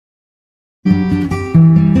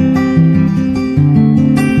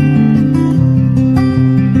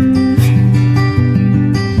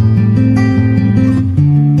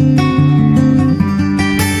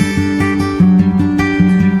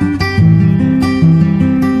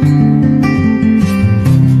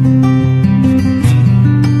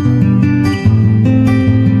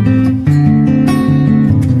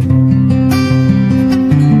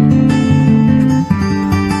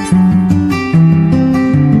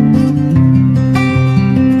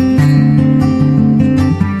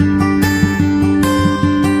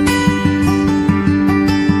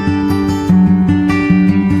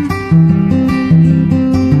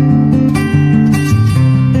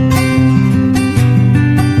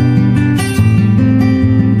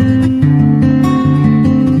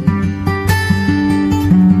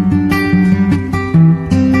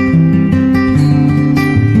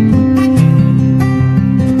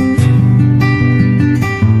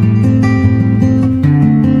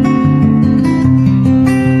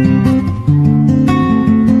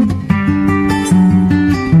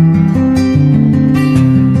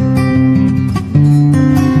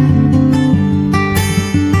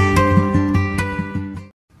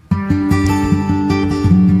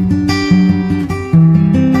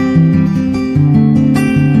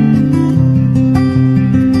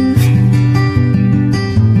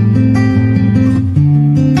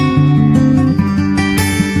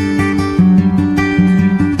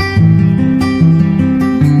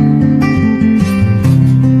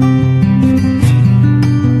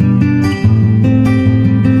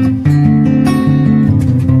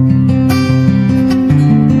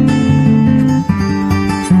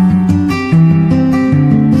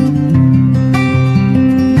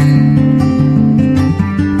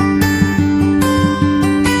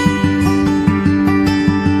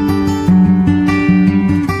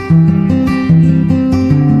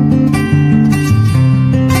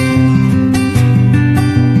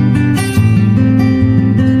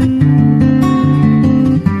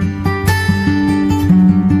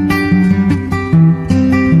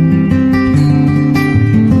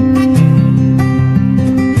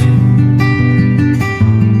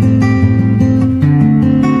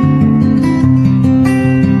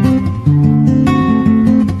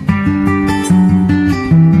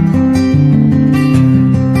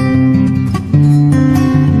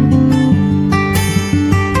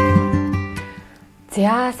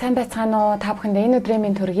За сайн байцгаана уу та бүхэнд энэ өдрийн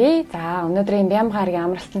минь төргий. За өнөөдрийн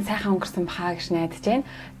Бямгаргийн амралтанд сайхан өнгөрсөн бахаа гэж найдаж байна.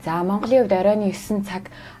 За Монголын хувьд оройн 9 цаг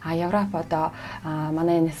Европ одоо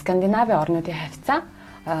манай энэ Скандинавын орнуудын хавцаа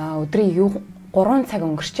өдрийн 3 цаг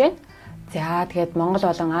өнгөрч байна. За тэгээд Монгол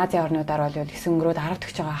болон Азийн орнуудаар бол 9 өнгөрөөд 10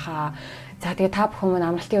 төгч байгаа хаа. За тэгээд та бүхэн мөн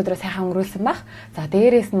амралтын өдрөө сайхан өнгөрүүлсэн байх. За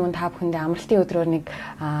дээрээс нь мөн та бүхэндээ амралтын өдрөөр нэг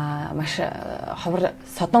маш ховор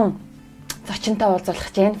содон зочинтой уулзах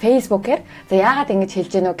гэж байна. Facebook-ээр. За яагаад ингэж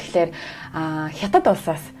хэлж гэнэ үү гэхээр Хятад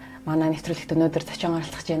улсаас манай нэвтрүүлэгт өнөөдөр зочин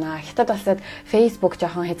оролцох гэж байна. Хятад улсад Facebook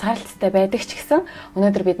жоохон хязгаарлалттай байдаг ч гэсэн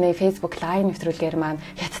өнөөдөр бидний Facebook live нэвтрүүлгээр маань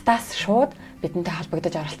Хятадаас шууд бидэнтэй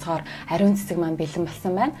холбогдож оролцохоор Ариунцэцэг маань бэлэн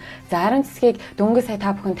болсон байна. За Ариунцэцгийг дөнгөж сая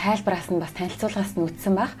та бүхэн тайлбараас нь бас танилцуулгаас нь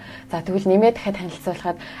үтсэн байх. За тэгвэл нэмээд дахиад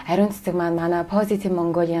танилцуулахад Ариунцэцэг маань манай Позитив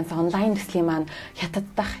Монголианс онлайн төслийн маань Хятад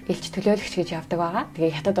дахь элч төлөөлөгч гэж явдаг байгаа.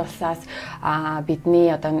 Тэгээ Хятад улсаас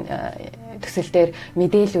бидний одоо төсөл дээр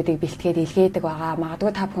мэдээллүүдийг бэлтгээд илгээдэг байгаа.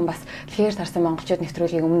 Магадгүй та бүхэн бас тэгэхээр тарсан монголчууд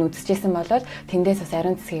нэвтрүүлгийг өмнө үзчихсэн болол тэндээс бас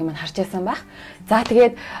Ариунцэцгийг маань харж байсан байх. За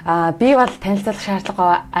тэгээд би бол танилцуулах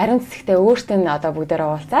шаардлага Ариунцэцэгтэй өөртөө одоо бүгдээрээ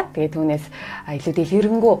уулзаад тэгээд түүнээс илүү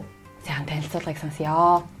дэлгэрэнгүй сайхан танилцуулгыг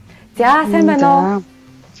сонсъё. За сайн байна уу?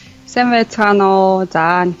 Сайн байцгаана уу?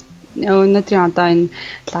 За өнөөдрийн одоо энэ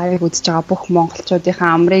лайвыг үзэж байгаа бүх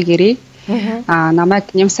монголчуудынхаа амрыг ирье.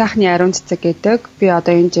 Намайг Нямсайхны Ариунцэцэг гэдэг. Би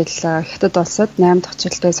одоо энэ жил Хятад улсад 8 дахь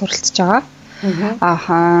жилдээ суралцж байгаа.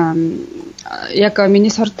 Яг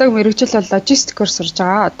миний сурдаг мэргэжил бол логистикээр сурж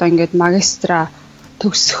байгаа. Одоо ингээд магистра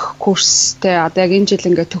төгсөх курстэй одоо яг энэ жил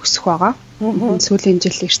ингээд төгсөх байгаа. Сүүлийн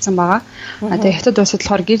жил ирсэн байгаа. Тэгээ Хятад улсад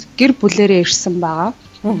болохоор гэр бүлээрээ ирсэн байгаа.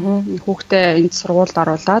 Хүүхдээ энд сургуульд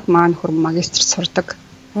оруулаад маань хөр магистр сурдаг.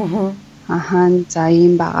 За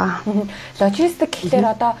ийм байгаа. Логистик гэхлээр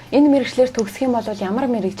одоо энэ мэргэжлэр төгсөх юм бол ямар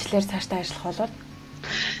мэргэжлэр цаашдаа ажиллах болов?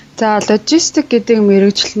 За логистик гэдэг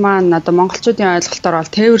мэргэжил маань одоо монголчуудын ойлголтоор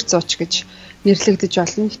бол тээвэр зууч гэж нэрлэгдэж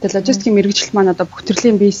болно. Гэтэл логистикийн мэргэжил маань одоо бүх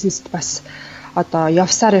төрлийн бизнест бас одоо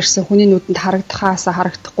явсаар ирсэн хүний нүдэнд харагдахаас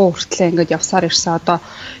харагдахгүй хүртлээ ингээд явсаар ирсэн одоо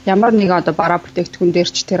ямар нэгэн одоо бараа бүтээгдэхүүн дээр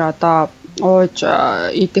ч тэр одоо ууж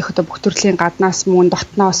идэх одоо бүх төрлийн гаднаас мөн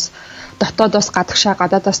дотоодоос гадагшаа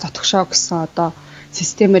гадаадаас дотгошоо гэсэн одоо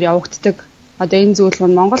системээр явагддаг. Одоо энэ зүйл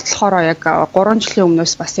нь Монголд болохоор яг 3 жилийн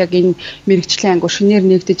өмнөөс бас яг энэ мэрэгжлийн ангуу шинээр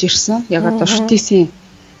нэгдэж ирсэн. Яг одоо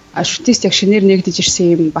шүтээс яг шинээр нэгдэж ирсэн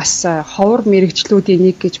юм бас ховор мэрэгжлүүдийн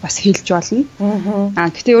нэг гэж бас хэлж болно.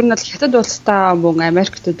 Гэхдээ ер нь бол Хятад улстай мөн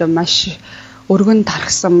Америкт одоо маш өргөн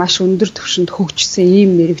тархсан, маш өндөр түвшинд хөгжсөн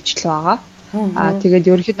ийм мэрэгжил байгаа. Тэгээд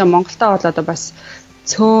ерөнхийдөө Монголтаа бол одоо бас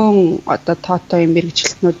цөөн одоо тоотой юм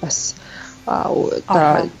мэрэгжилтнүүд бас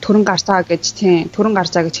одоо төрөн гарцаа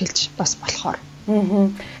гэж хэлж бас болохоор.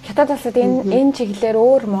 Хятад улсад энэ чиглэлээр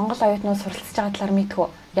өөр Монгол оюутнууд суралцж байгаа талаар мэдхүү.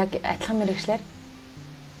 Яг адилхан мэрэгчлэр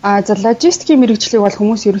за логистикийн мэрэгжлийг бол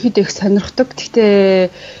хүмүүс ерөнхийдөө их сонирхдаг. Гэхдээ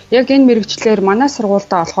яг энэ мэрэгжлэр манай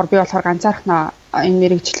сургуультай болохоор би болохоор ганцаархнаа энэ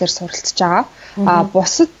мэрэгжлэр суралцж байгаа.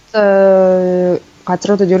 Бусад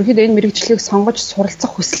газруудад ерөнхийдөө энэ мэрэгжлийг сонгож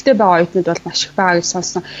суралцах хүсэлтэй байгаа оюутнууд бол маш их байгаа гэж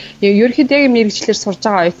сонссон. Ерөнхийдөө яг мэрэгжлэр сурж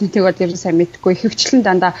байгаа оюутнуудыг бол ер нь сайн мэдгүй. Ихэвчлэн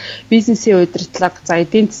дандаа бизнесийн удирдлага, за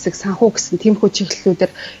эдийн засаг, санхүү гэсэн тиймэрхүү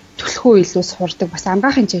чиглэлүүдээр төлхөө илүү сурдаг. Бас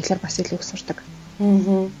амгаахын чиглэлээр бас илүү их сурдаг.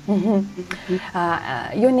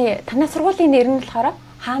 Юуны танай сургуулийн нэр нь болохоор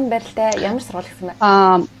хаана байралтай ямар сургууль гэсэн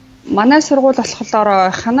бэ? Манай сургууль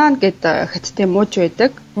болохоор Ханан гэдэг хятадын мууж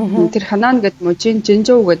байдаг. Тэр Ханан гэдэг мужийн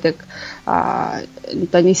Жинжоу гэдэг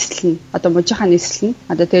одоо нийслэл нь одоо мужийнхаа нийслэл нь.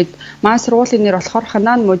 Одоо тэгээд манай сургуулийн нэр болохоор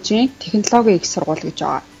Ханан мужийн технологийн их сургууль гэж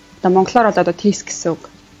байгаа. Одоо монголоор бол одоо ТИС гэсэн үг.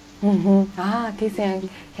 ТИС-ийн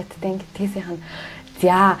хятадын ТИС-ийн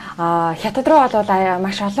за Хятад руу бол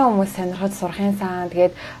маш олон хүмүүс сонирхож сурахын сан.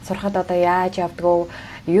 Тэгээд сурахад одоо яаж явдгөө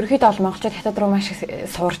ерөөхдөө бол монголчууд Хятад руу маш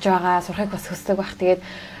сурж байгаа, сурахыг бас хүсдэг байх. Тэгээд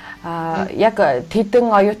яг тэдэн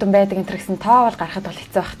оюутан байдаг энэ гэсэн тоо бол гарахад бол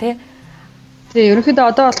хэцүү бах тий. Тэгээ ерөнхийдөө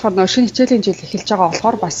одоо болохоор шинэ хичээлийн жил эхэлж байгаа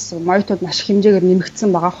болохоор бас оюутнууд маш хэмжээгээр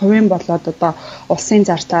нэмэгдсэн байгаа. Хувийн болоод одоо улсын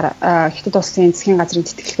зартаар Хятад улсын засгийн газрын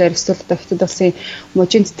тэтгэлгээр эсвэл одоо Хятад улсын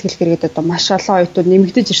мужийн тэтгэлгээр гэдэг одоо маш олон оюутнууд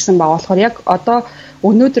нэмэгдэж ирсэн байгаа. Тэгэхээр яг одоо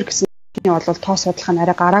өнөөдөр гэсэн нь бол тоо судалгаа нь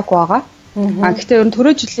арай гараагүй байгаа. Гэхдээ ер нь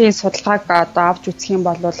түрүү жилийн судалгааг одоо авч үзэх юм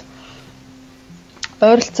бол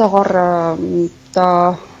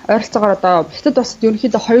ойролцоогоор одоо Хятад улсад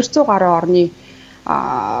ерөнхийдөө 200 гаруй орны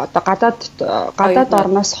одоо гадаад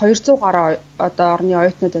орноос 200 гаруй одоо орны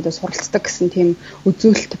оюутнууд одоо суралцдаг гэсэн тийм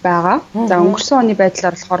үзүүлэлт байгаа. За өнгөрсөн оны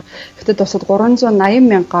байдлаар болохоор Хятад улсад 380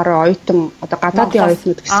 мянга гаруй оюутан одоо гадаадын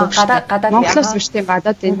оюутнууд гэсэн үг шүү дээ. Монголоос биш тийм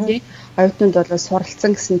гадаадын тийм оюутнууд бол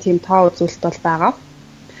суралцсан гэсэн тийм тоо үзүүлэлт бол байгаа.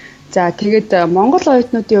 За тэгээд Монгол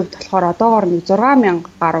оюутнуудын хувьд болохоор одоогоор 6000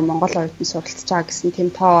 гаруй Монгол оюутан суралцж байгаа гэсэн тийм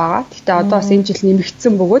тоо байгаа. Гэхдээ одоо бас энэ жил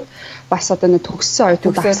нэмэгдсэн бөгөөд бас одоо нэг төгссөн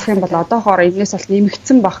оюутнууд ахсах юм бол одоогоор энэс бол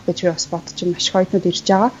нэмэгдсэн байх гэж би бас бодож байна. Маш их оюутнууд ирж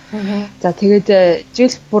байгаа. За тэгээд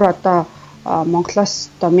жил бүр одоо Монголоос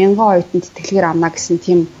одоо 1000 оюутанд тэтгэлгээр авна гэсэн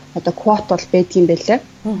тийм одоо квот бол байдгийн байлээ.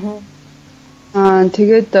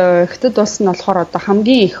 Тэгээд Хятад улс нь болохоор одоо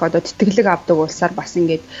хамгийн их одоо тэтгэлэг авдаг улсаар бас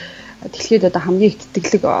ингээд дэлхийд одоо хамгийн их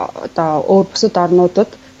тэтгэлэг одоо өөр бусад орнуудад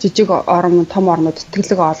жижиг орн том орнууд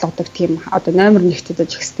тэтгэлэг олгодог тийм одоо номер 1-т одоо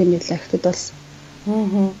жигстэй байлаа Хятад улс.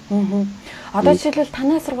 Одоо жишээлбэл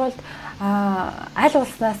танай сургуульд аль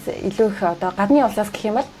улснаас илүү их одоо гадны улсаас гэх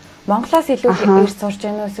юм бол Монголоос илүү их сурч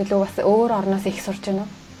байна уу эсвэл бас өөр орноос их сурч байна уу?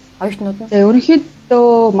 Оюутнууд нь.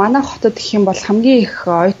 Ерөнхийдөө манай хотод гэх юм бол хамгийн их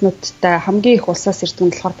оюутнуудтай хамгийн их улсаас ирдэг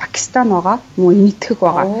нь болохоор Пакистан байгаа. Мөн нийтгэх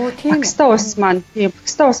байгаа. Пакистан улс маань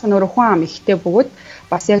өөрөө хүн ам ихтэй бөгөөд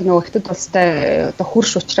бас яг нөгөө Хятад улстай одоо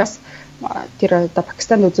хурш учраас тэр одоо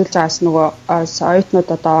Пакистанд үзүүлж байгаас нөгөө оюутнууд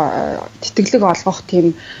одоо тэтгэлэг олгох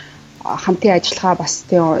тийм хамтын ажиллагаа бас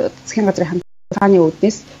тийм засгийн газрын хамтлагааны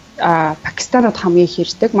үүднээс Пакистанууд хамгийн их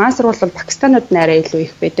ирдэг. Маань сургууль бол Пакистанууд нарай илүү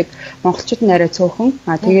их байдаг. Монголчууд нарай цөөхөн.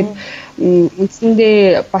 Тэгээд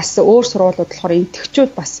үндсэндээ бас өөр сургуулиуд болохоор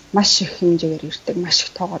энтэгчүүд бас маш их хэмжээгээр ирдэг, маш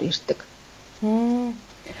их тоогоор ирдэг.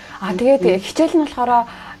 Тэгээд хичээл нь болохоор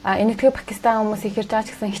энэтхэг Пакистан хүмүүс их ирж байгаа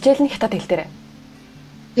ч гэсэн хичээл нь Хятад хэл дээр.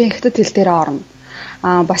 Тийм Хятад хэл дээр орно.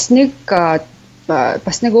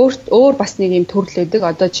 Бас нэг өөр бас нэг юм төрөл өгдөг.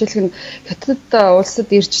 Одоо жишээлх нь Хятад улсад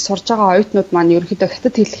ирж сурж байгаа оюутнууд маань ерөнхийдөө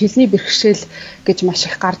Хятад хэлний бэрхшээл гэж маш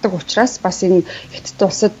их гардаг учраас бас энэ Хятад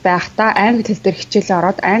улсад байхдаа англи хэл дээр хичээлээ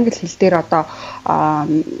ороод англи хэл дээр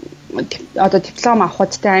одоо диплом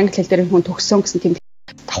авахудтай англи хэл дээр хүн төгссөн гэсэн тийм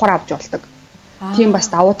давхар авч болдог. Тийм бас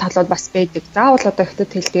давуу талууд бас байдаг. Заавал одоо Хятад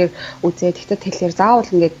хэл дээр үзээд Хятад хэлээр заавал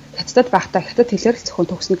ингээд Хятадд байхдаа Хятад хэлээр л зөвхөн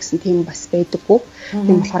төгснө гэсэн тийм бас байдаггүй.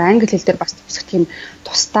 Тийм болохоор англи хэл дээр бас төгсөх тийм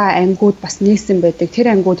тусдаа ангиуд бас нээсэн байдаг. Тэр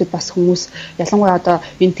ангиудад бас хүмүүс ялангуяа одоо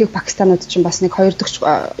энтэг Пакистанууд чинь бас нэг 2 дахь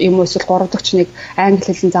юм уу эсвэл 3 дахь нэг англи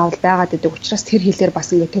хэл нь заавал байгаад байдаг учраас тэр хэлээр бас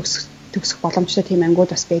ингээд төгсөх боломжтой тийм ангиуд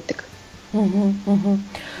бас байдаг.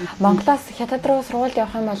 Монголоос Хятад руу сургуульд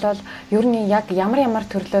явах юм бол ер нь яг ямар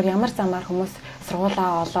төрлөөр ямар замаар хүмүүс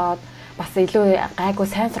сургуулаа олоод бас илүү гайгүй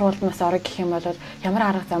сайн сургуульд нас орох гэх юм бол ямар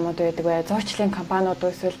арга замууд байдаг вэ? Зоочлын компаниуд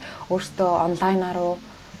эсвэл өөрсдөө онлайнаар уу?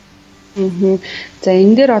 За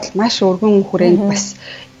энэ дээр бол маш өргөн хүрээнд бас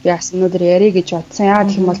яасан өнөөдөр ярих гэж бодсон. Яагаад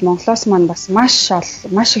гэх юм бол Монголоос маань бас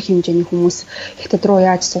маш их хэмжээний хүмүүс Хятад руу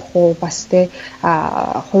яаж сурах уу бас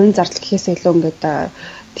хувийн зардал гэхээс илүү ингээд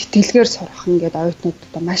тэтгэлгээр сурах ингээд оюутнууд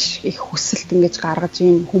одоо маш их хүсэлт ингэж гаргаж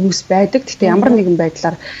ийм хүмүүс байдаг. Гэхдээ ямар нэгэн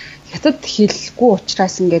байдлаар Хятад хэлгүй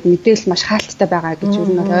учраас ингээд мэдээлэл маш хаалттай байгаа гэж юу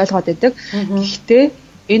нь ойлгоод байдаг. Гэхдээ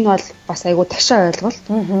энэ бол бас айгүй ташаа ойлголт.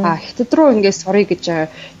 Хятад руу ингээд сурыг гэж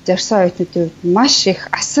зорьсон оюутнуудын хувьд маш их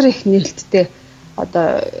асар их нээлттэй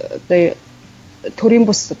одоо төрийн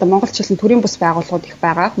бус одоо монголчлын төрийн бус байгууллагууд их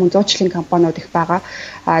байгаа. Мөн зуучлалын компаниуд их байгаа.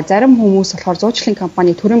 Зарим хүмүүс болохоор зуучлалын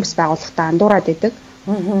компани төрийн бус байгууллагатай андуураад байдаг.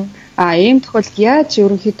 Ийм тохиолдолд яаж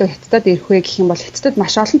ерөнхийдөө Хятадд ирэх вэ гэх юм бол Хятадд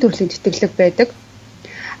маш олон төрлийн тэтгэлэг байдаг.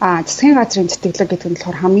 Засгийн газрын тэтгэлэг гэдэг нь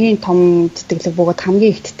болохоор хамгийн том тэтгэлэг бөгөөд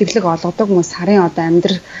хамгийн их тэтгэлэг олгодог хүмүүс сарын одоо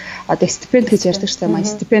одоо стипенд гэж ярьдаг ч юм аа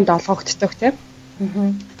стипенд олгогддог тийм.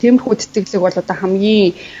 Тиймэрхүү тэтгэлэг бол одоо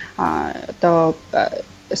хамгийн одоо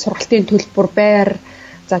сургалтын төлбөр байр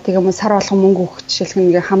за тэгвэл сар болгон мөнгө өгөх жишээлх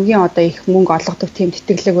нь хамгийн одоо их мөнгө олгодог тийм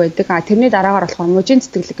тэтгэлэг байдаг. Тэрний дараагаар болохоор мужийн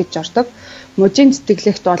тэтгэлэг гэж ордог. Мужийн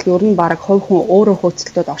тэтгэлэгт бол ер нь баг хувь хүн өөрөө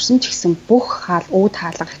хөөцөлтөд орсон ч гэсэн бүх үүд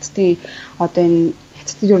хаалга Хятадын одоо энэ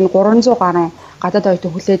Хятадд ер нь 300 гаруй гадаад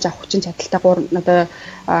оюутан хүлээж авах хүчин чадалтай одоо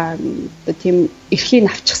тийм эрхийг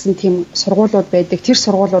авчихсан тийм сургуулиуд байдаг. Тэр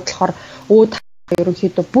сургуулиуд болохоор үүд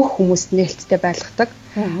ерөнхийдөө бүх хүмүүст нээлттэй байлгадаг.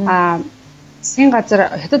 Засгийн газар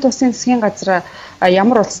Хятад улсын засгийн газар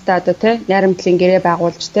ямар улстай одоо найрамдлын гэрээ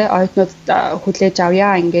байгуулж оюутнууд хүлээж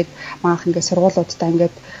авъя ингээд маанх ингээд сургуулиудтай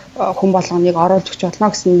ингээд хүн болгоныг оруулж өгч болно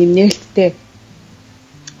гэсэн юм нээлттэй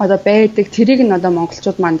одоо байдаг. Тэрийг нь одоо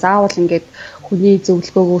монголчууд маань заавал ингээд хүний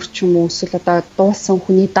зөвлөгөөгөөр ч юм уу эсвэл одоо дуулсан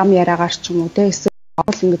хүний дам яриагаар ч юм уу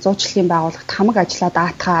эсвэл ингээд зуучлалын байгууллагт хамаг ажиллаад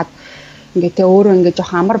даатгаад ингээд өөрөө ингээд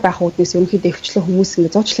жоохон амар байх үүднээс ерөнхийдөө өвчлөө хүмүүс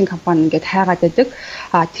ингээд зуучлалын компани ингээд хайгаад байдаг.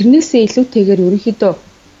 Тэрнээсээ илүүтэйгээр ерөнхийдөө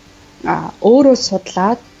өөрөө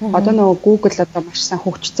судлаад одоо нөгөө Google одоо маш сайн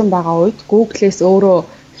хөгжсөн байгаа үед Google-ээс өөрөө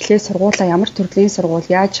эхлээд сургуулаа ямар төрлийн сургууль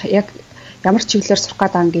яаж яг ямар чиглэлээр сурах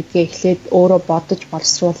гэдэг гэдгээ эхлээд өөрөө бодож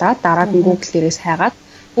боловсруулаад дараад нь Google дээрээс хайгаад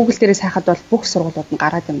Google дээрээс хайхад бол бүх сургуулиуд нь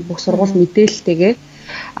гараад байна. Бүх сургууль мэдээлэлтэйгээ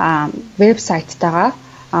вебсайттайгаа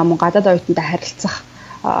мөн гадаад оюутантай харилцах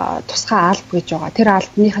тусгай алба гэж байгаа. Тэр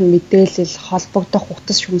албаных нь мэдээлэл, холбогдох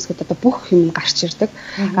утас шүмсгэд одоо бүх юм гарч ирдэг.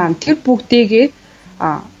 Тэр бүгдийгээ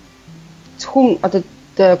зөвхөн одоо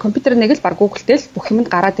компьютер нэг л баг Google-тэй л бүх юмд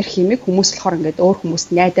гараад ирэх юмыг хүмүүс болохоор ингээд өөр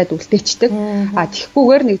хүмүүст найдаад үлдээчдэг.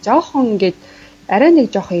 Тэгэхгүйгээр нэг жоохон ингээд арай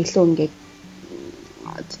нэг жоохон илүү ингээд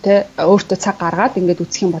тэ өөртөө цаг гаргаад ингээд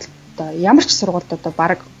үзэх юм бол одоо ямар ч сургуульд одоо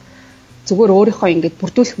баг зүгээр өөрийнхөө ингээд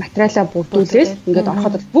бүрдүүлэх материалаа бүрдүүлээл ингээд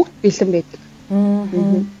ороход бүгд бэлэн байдаг.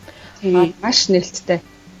 Тийм маш нээлттэй.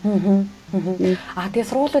 Тэгээ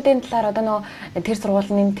сургуулиудын талаар одоо нөө тэр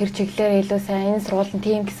сургуулийн тэр чиглэлээр илүү сайн энэ сургууль нь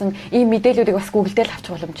тийм гэсэн ийм мэдээллүүдийг бас Google-дээр л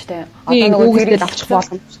авчих боломжтой. Одоо нөгөө Google-дээр авчих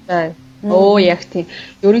боломжтой. Яг тийм.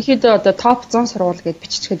 Ерөнхийдөө одоо топ 100 сургууль гэж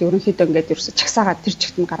биччихэхэд ерөнхийдөө ингээд ерөөсө чагсаагаад тэр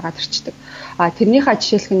чигт нь гаргаад ирчдэг. Тэрнийхээ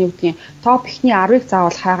жишээлх нь юу гэдгийг топ ихний 10-ыг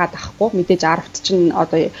заавал хайгаад авахгүй. Мэдээж 10-т чинь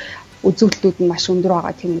одоо үзүүлэлтүүд нь маш өндөр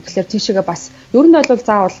байгаа тийм үү. Тэгэхээр тийшээгээ бас ер нь бол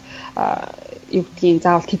заавал юу гэдгийг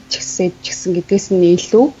заавал тэдчихсэн гэдгээс нь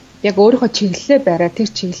илүү яг өөрийнхөө чиглэлээ бариад тэр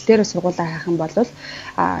чиглэлээр сургуулаа хайх юм бол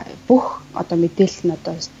бүх одоо мэдээлэл нь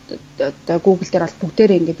одоо Google дээр бол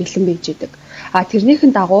бүгдээрээ ингээд бэлэн байж идэг.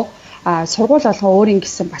 Тэрнийхэн дагуу сургууль болгон өөрийн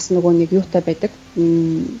гэсэн бас нөгөө нэг юутай байдаг.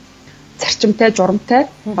 Зарчимтай, журамтай.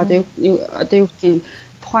 Одоо юу гэдгийг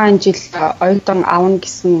тухайн жил оюутан авна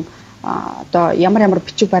гэсэн одоо ямар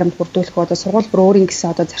бичиг баримт бүрдүүлэх одоо сургууль бүр өөрийн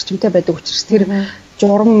гэсэн одоо зарчимтай байдаг учраас тэр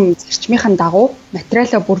журам зарчмынхаа дагуу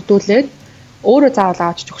материалаа бүрдүүлээд өөрөө заавал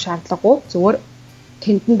авч өгөх шаардлагагүй зүгээр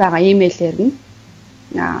тэнд нь байгаа имэйлээр нь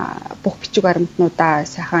бүх бичиг баримтнуудаа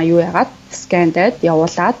сайхан юу яагаад скандаад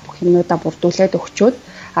явуулаад бүх юмнуудаа бүрдүүлээд өгчөөд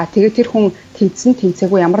тэгээд тэр хүн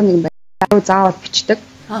тэнцээгүй ямар нэгэн байдлаар заавал бичдэг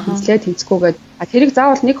тэнцлээ тэнцгүүгээд тэрийг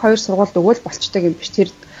заавал 1-2 сургуульд өгөөл болчдөг юм биш тэр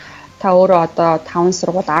та өөрөө одоо 5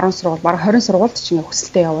 сургууль 10 сургууль бараг 20 сургуульд ч ингэ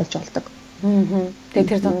хүсэлтэд явуулж болдог. Тэгээд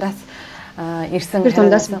тэр дундаас ирсэн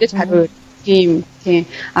мэдээж хариу тийм.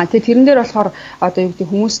 Тэгээ тэрэн дээр болохоор одоо юу гэдэг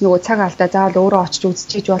хүмүүс нөгөө цаг алдаа заавал өөрөө очиж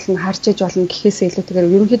үзчихэж болно, харж иж болно гэхээсээ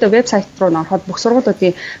илүүтэйгээр ерөнхийдөө вебсайт руу ороход бүх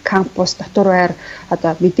сургуулиудын кампус, дотор байр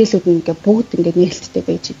одоо мэдээллүүд нь ингээ бүгд ингээ нээлттэй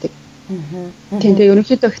байж идэг. Тэгээ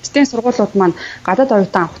ерөнхийдөө Хятадын сургуулиуд маань гадаад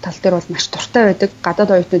оюутан авах тал дээр бол маш дуртай байдаг.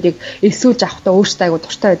 Гадаад оюутнуудыг элсүүлж авахдаа өөрсдөө айгу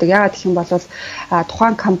дуртай байдаг. Яагаад гэх юм бол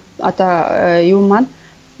тухайн одоо юу маань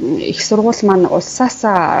их сургууль маань улсаас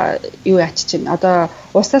юу яач чинь одоо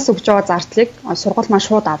улсаас өгж байгаа зардлыг сургууль маань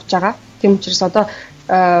шууд авч байгаа. Тийм учраас одоо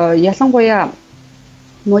ялангуяа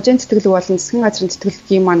мужийн тэтгэлэг болон засгийн газрын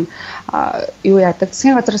тэтгэлгийн маань юу яадаг.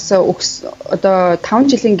 Засгийн газраас одоо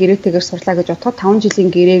 5 жилийн гэрээтэйгээр сурлаа гэж бодоход 5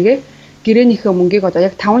 жилийн гэрээнийхээ мөнгийг одоо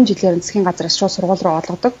яг 5 жилээр засгийн газраас шууд сургууль руу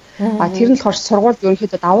олгодог. Тэр нь болохоор сургууль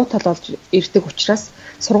ерөнхийдөө давуу тал болж ирдэг учраас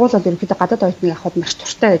сургууль бол ерөнхийдөө гадаад оюутныг авахд маш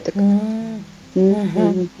дуртай байдаг.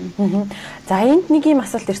 За энд нэг юм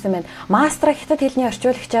асуулт ирсэн байна. Мастера хятад хэлний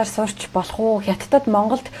орчуулагчаар сурч болох уу? Хятадд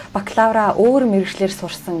Монголд бакалавра өөр мэргэжлэр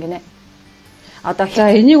сурсан гинэ. Одоо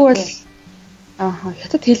энийг бол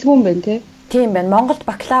хятад хэлгүй юм байна тий. Тийм байна. Монголд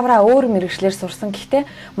бакалавра өөр мэргэжлэр сурсан. Гэхдээ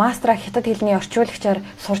мастера хятад хэлний орчуулагчаар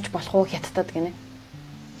сурч болох уу хятадд гинэ.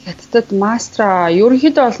 Хятадд мастера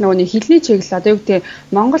ерөнхийдөө бол нөгөө хэлний чиглэл одоо юу гэдэг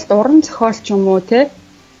Монголд уран зохиолч юм уу тий?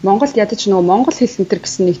 Монголд ядаж нөгөө монгол хэл нэтер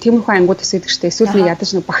гэсэн нэг тиймэрхүү ангууд төсөөлдөг шүү дээ. Эсвэл нэг ядаж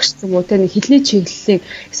нэг багш юм уу те нэг хэлний чиглэлийг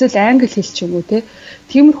эсвэл англи хэл ч юм уу те.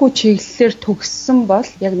 Тиймэрхүү чиглэлээр төгссөн бол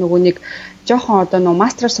яг нөгөө нэг жоохон одоо нөгөө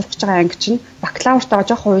мастераар сурах гэж байгаа анги чинь бакалавртайгаа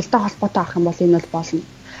жоохон уялдаа холбоотой авах юм бол энэ бол болно.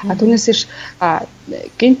 Түүнээс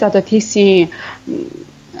гинт одоо TC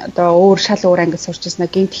одоо өөр шал өөр ангид сурч ирсэн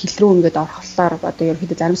гинт хэл рүү ингээд орохлоор одоо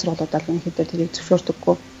ерөнхийдөө зарим сургуулиуд бол ерөнхийдөө тэрийг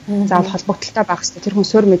зөвшөөрдөггүй. Заавал холбогдолтой байх хэрэгтэй. Тэр хүн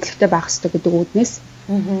суурь мэдлэгтэй байх хэрэгтэй гэдэг үүднээс.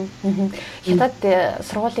 Хятад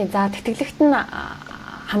сургуулийн за тэтгэлэгт нь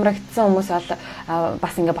хамрагдсан хүмүүс бол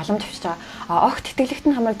бас ингээ боломж авчиж байгаа. Огт тэтгэлэгт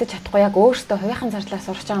нь хамрагдаж чадахгүй яг өөртөө хувийнхын зардлаас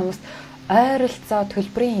сурч байгаа хүмүүс ойролцоо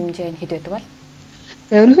төлбөрийн хэмжээ нь хэд байдаг бол?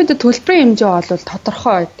 Ерөнхийдөө төлбөрийн хэмжээ бол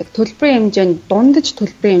тодорхой байдаг. Төлбөрийн хэмжээ нь дундаж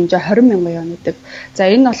төлбөрийн хэмжээ 20,000 yen байдаг. За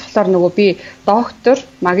энэ болохоор нөгөө би доктор,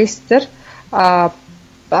 магистр,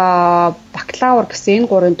 бакалавр гэсэн энэ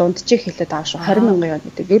гурвын дунджийг хэлээд байгаа шүү. 20,000 yen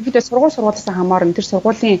гэдэг. Ерөнхийдөө сургуулиудаас хамаарна. Тэр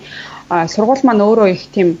сургууль маань өөрөө их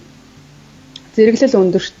тийм зэрэглэл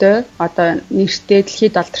өндөртэй, одоо нэртэй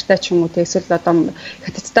дэлхийд алдартай ч юм уу эсвэл одоо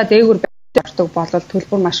хятадтай дээгүүр ордог болол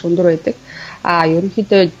төлбөр маш өндөр байдаг.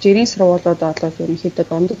 Ерөнхийдөө жирийн сургуулиуд бол ерөнхийдөө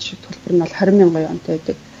дундаж төлбөр нь бол 20,000 yen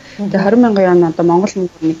байдаг. Тэгээ 20,000 yen одоо Монгол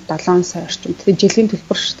мөнгөөр нэг 7 сая орчим. Тэгээ жилийн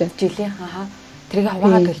төлбөр шүү дээ. Жилийн тэрийг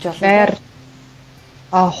хуваагаад төлж болно.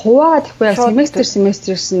 Хуваагаад гэхгүй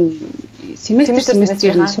семестрээс нь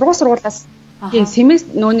сургуулиудаас Тийм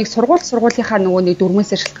семестр нөгөө нэг сургуулийнхаа нөгөө нэг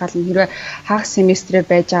дөрмөөс шалтгаална. Хэрвээ хагас семестрээр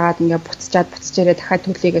байж агаад ингээд буцаж ирээ дахиад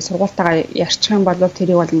төлөйгээ сургуультайгаа ярьчих юм бол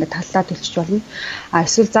тэрийг бол ингээд таллаа төлчих болно.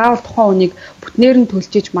 Эсвэл заавал тухайн үнийг бүтнээр нь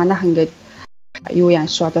төлжиж манайх ингээд юу яан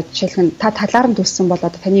шүү одоо жишээлх нь та талаар нь төлсөн бол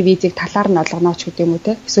одоо таны визийг талаар нь олгонооч гэдэг юм уу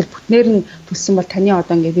те. Эсвэл бүтнээр нь төлсөн бол таны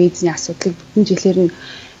одоо ингээд визний асуудлыг бүтэн жилээр нь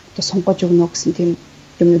одоо сунгаж өгнө гэсэн тийм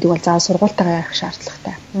юмнуудыг бол заавал сургуультайгаа ярих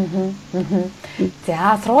шаардлагатай.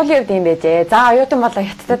 За сургуулийн үед юм байжээ. За оюутан болоо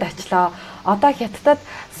Хятадад очлоо. Одоо Хятадад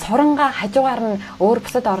сурангаа хажуугаар нь өөр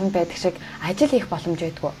бусад оронд байдаг шиг ажил хийх боломж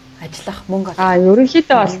байдгүй. Ажиллах мөнгө олох.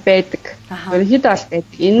 Ерөнхийдөө бол байдаг. Ерөнхийдөө бол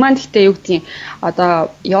байдаг. Энэ маань гэхдээ юу гэдгийг одоо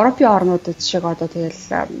Европын орнуудад шиг одоо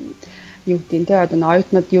тэгэл юу гэдгийг те одоо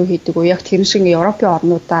оюутнууд юу хийдэг вэ? Яг тэр шиг Европын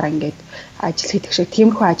орнуудаар ингээд ажил хийдэг шиг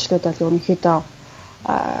тиймэрхүү ажлууд бол ерөнхийдөө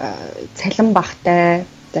цалин багтай.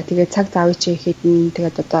 За тэгээд цаг зав чи хийдэн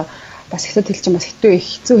тэгээд одоо бас ихтэй хэлж чинь бас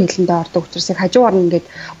хэцүү хэлэндээ ордог учраас хажуугаар нь ингээд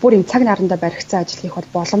бүр юм цаг нарандаа баригдсан ажил хийх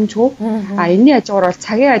бол боломжгүй. Энэний хажуугаар бол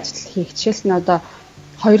цагийн ажил хийх жишээлх нь одоо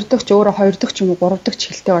 2 дахь ч өөрөө 2 дахь ч юм уу 3 дахь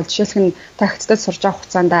хэлтэй бол жишээлх нь та Хятадд сурж байгаа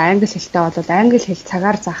хугацаанд англи хэлтэй бол англи хэл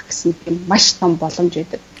цагаар заах гэсэн юм маш том боломж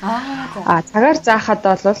байдаг. Цагаар заахад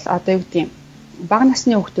бол одоо юу гэдэг юм бага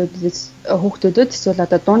насны хүүхдүүдэд эсвэл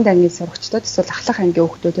одоо дунд ангийн сурагчдад эсвэл ахлах ангийн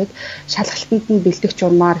хүүхдүүдэд шалгалтанд нь бэлдэх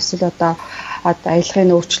журмаар эсвэл одоо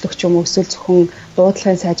аялахын өөрчлөх ч юм уу эсвэл зөвхөн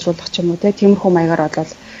дуудлагын сайжруулах ч юм уу тиймэрхүү маягаар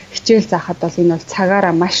бол хичээл заахад бол энэ бол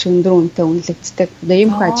цагаараа маш өндөр үнэтэй үнэлэгддэг.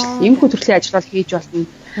 Иймэрхүү ажил, иймэрхүү төрлийн ажил бол хийж болно.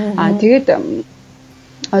 Тэгээд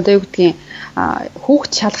одоо юу гэдгийг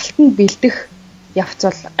хүүхд шалгалтанд бэлдэх явц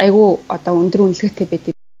бол айгүй одоо өндөр үнэлгээтэй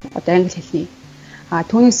байдаг. Одоо англи хэлний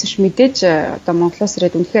түүнээс биш мэдээж одоо Монголоос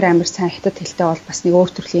ирээд үнэхээр амар сайн хятад хэлтэй бол бас нэг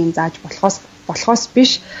өөр төрлийн юм зааж болохоос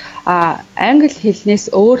биш англи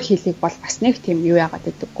хэлнээс өөр хэлийг бол бас нэг тийм юу яагаад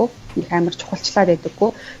байдаггүй нэг амар чухалчлаад байдаггүй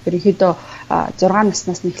ерөнхийдөө 6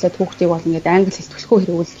 наснаас нь эхлээд хүүхдийг бол ингээд англи хэл төлхөө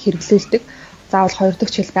хэрэглүүлдэг заавал 2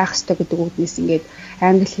 дахь хэл байх ёстой гэдэг үгнээс ингээд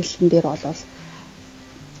англи хэлэн дээр бол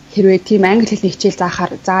хэрвээ тийм англи хэлний хичээл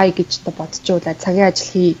заахаар заая гэж бодчихвол цагийн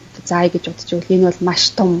ажил хий заая гэж бодчихвол энэ бол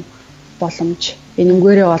маш том боломж. Энэ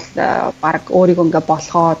өнгөөрөө бол баг өөрийгөө ингээ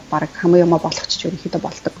болгоод баг хамгийн юм болгочих ерөнхийдөө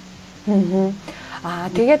болдог.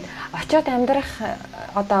 Тэгээд очиод амьдрах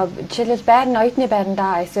одоо жишээлбэл байр нь оюутны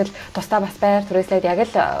байрандаа эсвэл тусдаа бас байр түрээслээд яг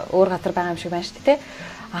л өөр газар байгаа юм шиг байна шүү дээ.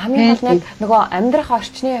 Хамгийн гол нь нөгөө амьдрах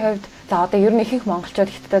орчны хувьд за одоо ер нь ихэнх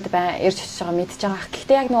монголчууд Хятадд ирж очиж байгаа мэдж байгаа.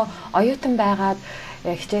 Гэхдээ яг нөгөө оюутан байгаад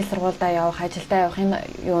хичээл сургуульдаа явах, ажилдаа явах энэ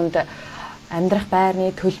юунд амьдрах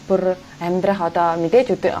байрны төлбөр, амьдрах одоо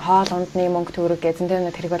мэдээж хоол ундны мөнгө төгрөг гэсэн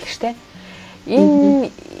тэрнүүд хэрэг болно шүү дээ.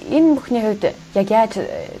 Энэ бүхний хувьд яг яаж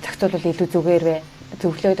зохицуулбал илүү зүгээр вэ?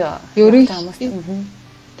 Зөвлөөд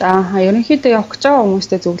ерөнхийдөө явах гэж байгаа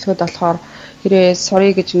хүмүүстээ зөвлөхөд болохоор хэрэг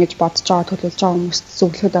сурыг гэж ингэж бодож байгаа төлөвлөж байгаа хүмүүст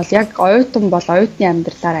зөвлөхөд бол яг оюутан бол оюутны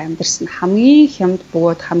амьдралаар амьдрсан хамгийн хямд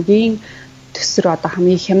бөгөөд хамгийн төсөр одоо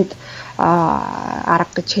хамгийн хямд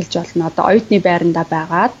арга гэж хэлж болно. Одоо оюутны байрандаа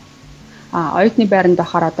байгаад оюутны байранд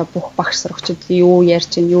байхаар одоо бүх багш сурагчид юу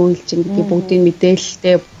ярьж чинь юу хэлж чинь гэдгийг бүгдийг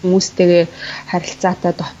мэдээлэлтэй хүмүүстэйгээ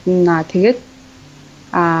харилцаатай дотно. Тэгээд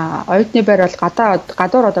оюутны байр бол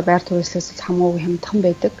гадуур одоо байр түрээслээс хамаагүй хямдхан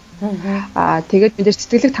байдаг. Тэгээд бид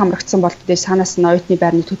сэтгэлэг хамрагдсан бол бид санаас нь оюутны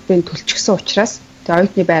байрны төлбөрийг төлчихсөн учраас тэгээд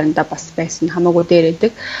оюутны байрандаа бас байсан хамаагүй дээр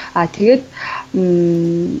байдаг. Тэгээд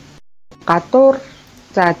гадуур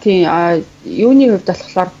за тийм юуны хувьд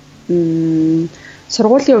болохоор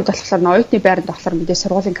сургуулийн хувьд болохоор оюутны байранд болохоор мэдээ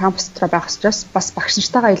сургуулийн кампус дотор байх учраас бас багш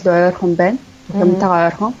нартайгаа илүү ойрхон байна. Хүмүүнтэйгээ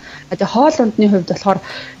ойрхон. Тэгээ хоол ундны хувьд болохоор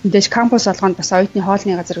мэдээж кампус болгонд бас оюутны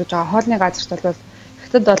хоолны газар гэж байгаа. Хоолны газарт бол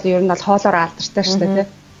Хятад бол ер нь бол хоолоор алдартай шүү дээ,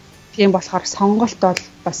 тийм болохоор сонголт бол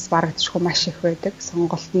бас барагдчихгүй маш их байдаг.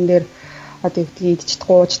 Сонголтын дээр одоо юу гэдгийг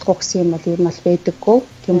идчихдгүү гэсэн юм бол ер нь бол байдаггүй.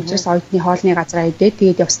 Тийм учраас оюутны хоолны газараа идээд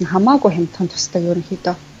тэгээд явсан хамаагүй хямдхан тусдаг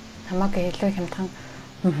ерөнхийдөө. Хамаагүй илүү хямдхан.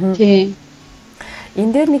 Тийм.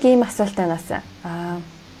 Энд дээр нэг ийм асуулт байна.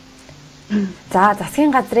 За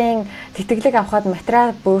засгийн газрын тэтгэлэг авахад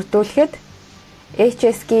материал бүрдүүлэхэд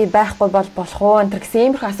HSG байхгүй бол болох уу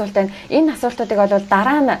гэсэн иймэрхүү асуулт байна. Энэ асуултуудыг бол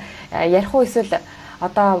дараа нь ярих уу эсвэл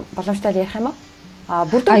одоо боломжтой ярих юм уу?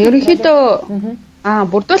 Ерөнхийдөө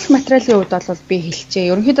бүрдүүлэх материалын хувьд бол би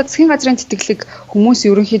хэлчихье. Ерөнхийдөө засгийн газрын тэтгэлэг хүмүүс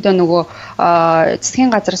ерөнхийдөө нөгөө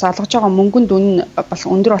засгийн газраас олгож байгаа мөнгөнд үнэ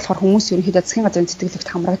болох өндөр болохоор хүмүүс ерөнхийдөө засгийн газрын тэтгэлэгт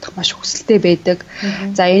хамрагдах маш хүсэлтэй байдаг.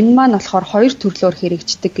 За энэ маань болохоор хоёр төрлөөр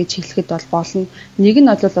хэрэгждэг гэж хэлэхэд бол болно. Нэг нь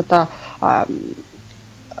бол одоо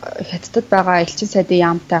Хятадд байгаа элчин сайдын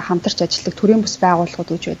яамтай хамтарч ажилладаг төрийн бус байгууллагууд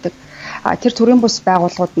гэж байдаг. Тэр төрийн бус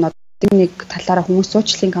байгууллагууд нь нэг талаараа хүмүүс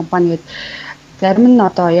зуучлалын компани гэдэг зарим нь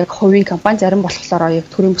одоо яг хувийн компани, зарим болохоор яг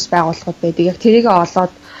төрийн бүс байгууллагууд байдаг. Яг тэрийг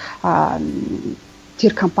олоод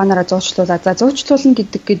тэр компаниараа зуучлуулаад за зуучлуулна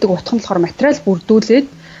гэдэг утга нь болохоор материал бүрдүүлээд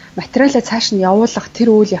материалаа цааш нь явуулах тэр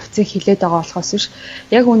үйл явцыг хилээд байгаа болохоос биш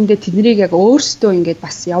яг үүндээ тэднийг яг өөрсдөө ингээд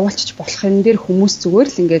бас явуулчих болох юм дээр хүмүүс зүгээр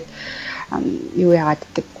л ингээд юу яагаад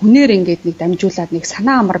гэдэг хүнээр ингээд нэг дамжуулаад нэг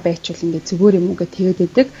санаа амар байчвал ингээд зүгээр юм уу гэж тэгээд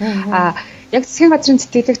байдаг. Яг засгийн газрын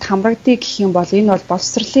сэтгэлэгт хамрагдъя гэх юм бол энэ бол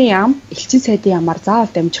боловсролын яам, элчин сайдын ямаар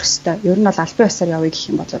заавал дамжих ёстой. Ер нь бол албан ёсоор явъя гэх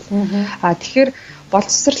юм бол тэгэхээр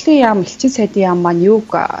боловсролын яам, элчин сайдын яам маань юуг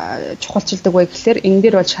чухалчилдаг вэ гэхээр энэ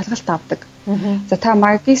дээр бол шалгалт авдаг. За та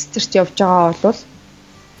магистрт явж байгаа бол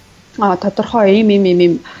тодорхой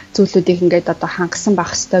ийм зүйлүүдийг ингээд одоо хангасан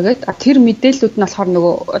байх хэрэгтэй гэдэг. Тэр мэдээллүүд нь болохоор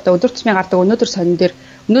нөгөө одоо өдөр тутмын гардаг өнөөдөр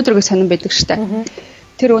сонин байдаг штэ.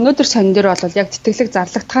 Тэр өнөөдөр сонин дээр бол яг тэтгэлэг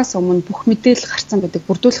зарлагтахаас өмнө бүх мэдээлэл гарцсан байдаг.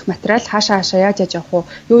 Бүрдүүлэх материал хаашаа яаж явах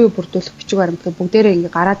вэ? Юу бүрдүүлэх бичиг баримт гэх бүгдээрээ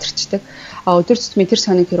ингээд гараад ирчдэг. Өдөр тутмын тэр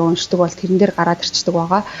сонин хэрэг уншдаг бол тэрэн дээр гараад ирчдэг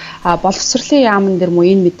байгаа. Боловсролын яамн дээр муу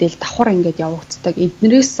энэ мэдээлэл давхар ингээд явагддаг.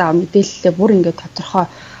 Эднэрээс мэдээлэлээ бүр ингээд тодорхой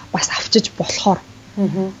бас авчиж болохоор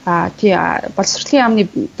тий боловсролын яамны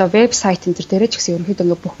оо вебсайт энэ төр дээрээ ч гэсэн ерөнхийдөө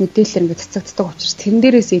ингээ бүх мэдээлэл ингээ цацагддаг учраас тэрэн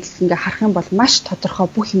дээрээс идэл ингээ харах юм бол маш тодорхой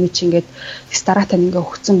бүх юм чи ингээ стараатаа ингээ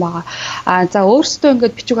өгцөн байгаа. За өөрсдөө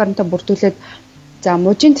ингээ бичиг баримтаа бүрдүүлээд за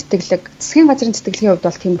мужийн тэтгэлэг засгийн газрын тэтгэлгийн хувьд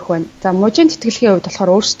бол тиймэрхүү байна. За мужийн тэтгэлгийн хувьд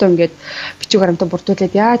болохоор өөрсдөө ингээ бичиг баримтаа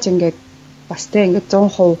бүрдүүлээд яаж ингээ бас тэ ингээд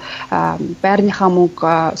 100% байрныхаа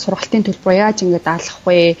мөнгө сургалтын төлбөр яаж ингээд даалгах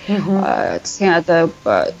вэ? Засгийн одоо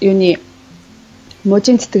юуны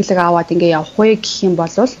мужийн тэтгэлэг аваад ингээ явах вэ гэх юм бол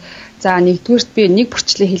за нэгдүгээрт би нэг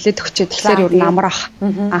бүрчлээ хилээд өгчээ тэгэхээр юу намрах.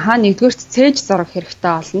 Нэгдүгээрт цээж зураг хэрэгтэй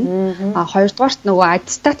болно. Хоёрдугаарт нөгөө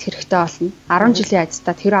аттестат хэрэгтэй болно. 10 жилийн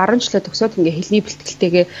аттестат. Тэр 10 жилээ төгсөөд ингээ хэлний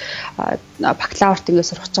бэлтгэлтэйгээ бакалаврт ингээ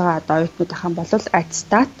сурах байгаа одоо оюутнууд ахын бол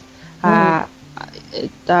аттестат.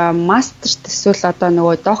 Мастерт эсвэл одоо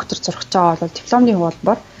нөгөө доктор сурах байгаа бол дипломны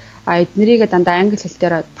хуулбар эднэрийг дандаа англи хэл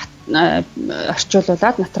дээр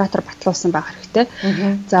орчуулуулад нотаратор батлуулсан байх хэрэгтэй.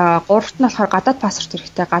 За гуравт нь болохоор гадаад паспорт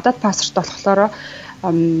хэрэгтэй. Гадаад паспорт болохоор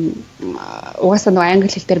угаасаа нөгөө англи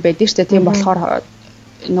хэл дээр байдаг шүү дээ. Тийм болохоор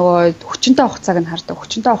нөгөө хүчинтэй хугацааг нь хардаг.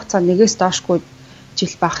 Хүчинтэй хугацаа нэгээс доошгүй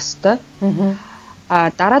жил байх хэрэгтэй.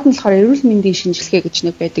 Дараад нь болохоор эрүүл мэндийн шинжилгээ гэж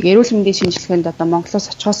нэг байдаг. Эрүүл мэндийн шинжилгээнд одоо Монголоос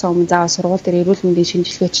очихоос өмнө заавал сургууль дээр эрүүл мэндийн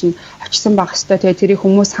шинжилгээ чинь очсон байх хэрэгтэй. Тэгээ тэрийг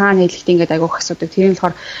хүмүүс хаана хийлгэдэг ингээд айгуух асуудаг. Тэрийг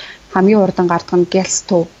болохоор хамгийн урдан гардаг нь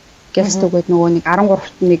Гэлстүү гэдэг нөгөө нэг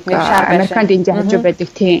 13-т нэг Американд энэ хажуу байдаг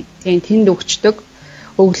тийм тэнд өгчдөг.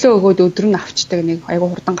 Өглөө өгөөд өдөр нь авчдаг нэг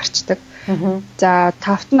айгуу хурдан гарчдаг. За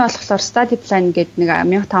тавт нь болохоор study plan гэдэг нэг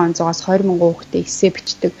 1500-аас 2000 хүүхдэд эссе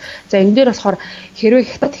бичдэг. За энэ дээр болохоор хэрвээ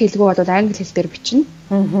хятад хэлгүй бол англи хэл дээр бичнэ.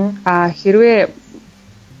 Хэрвээ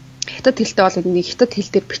хятад хэлтэй бол нэг хятад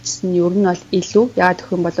хэл дээр бичсэн нь ер нь бол илүү. Яагаад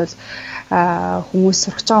гэх юм бол хүмүүс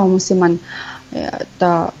сурч байгаа хүмүүсийн маань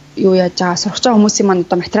одоо юу яаж байгаа сурч байгаа хүмүүсийн маань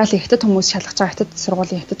одоо материалыг хятад хүмүүс шалгаж байгаа хятад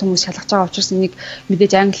сургуулийн хятад хүмүүс шалгаж байгаа учраас нэг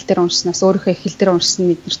мэдээж англи хэл дээр уншсанаас өөрийнхөө хэл дээр уншсан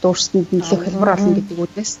мэднэрт өөрсдөнд нөлөө хэлбэр олно гэдэг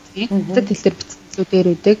үгнээс хятад хэл дээр бичсэн дээр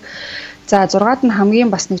үүдэг. За 6-ад нь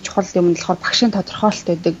хамгийн бас нэг чухал юм нь болохоор багшийн тодорхойлолт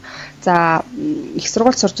байдаг. За их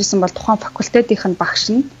сургууль сурч исэн бол тухайн факультетийнх нь багш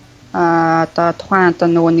нь одоо тухайн одоо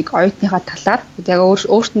нөгөө нэг оюутныхаа талаар яг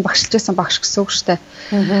өөрт нь багшилж байсан багш гэсэн үг шүү дээ.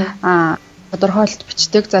 Тодорхойлолт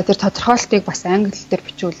бичдэг. За тэр тодорхойлолтыг бас англи хэлээр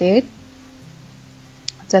бичүүлээд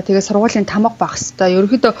за тэгээ сургуулийн тамга байх хэвээр.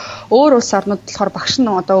 Ерөнхийдөө өөр улс орнууд болохоор багш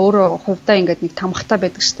нь одоо өөрөө хувьдаа ингээд нэг тамгатай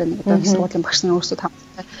байдаг шүү дээ. Нэг одоо сургуулийн багш нь өөрсдөө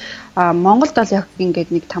тамгатай. Монголд бол яг ингээд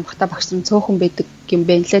нэг тамгатай багш нь цөөхөн байдаг юм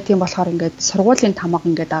байна лээ. Тийм болохоор ингээд сургуулийн тамга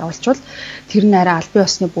ингээд аруулчвал тэр нь арай албан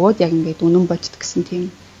ёсны бөгөөд яг ингээд үнэн бодит гэсэн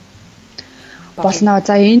тийм болно.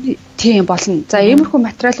 За энэ тийм болно. За иймэрхүү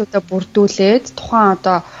материалуудаа бүрдүүлээд тухайн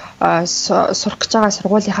одоо сурах гэж байгаа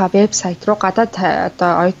сургуулийнхаа вебсайт руу гадаад одоо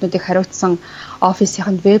оюутнуудыг хариуцсан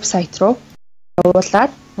офисийн вебсайт руу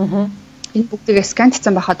явуулаад энэ бүгдийг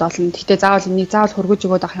сканцсан байхад болно. Гэхдээ заавал энийг заавал хөргөж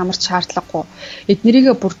өгөөд авах ямар ч шаардлагагүй.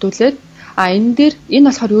 Эднэрийгээ бүрдүүлээд энэ дээр энэ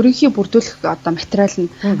болохоор ерөнхий бүрдүүлэх одоо материал нь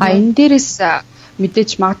энэ дээрээс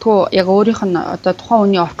мэдээж магадгүй яг өөрийнх нь одоо тухайн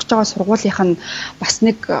хүний орох гэж байгаа сургуулийнх нь бас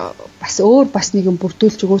нэг юм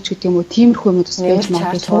бүрдүүлж өгөөч гэдэг юм уу. Тиймэрхүү юм бас байж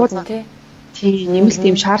магадгүй сургууль нэмэлт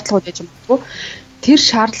ийм шаардлагууд байж магадгүй. Тэр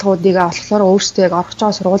шаардлагуудыг болохоор өөрсдөө яг орох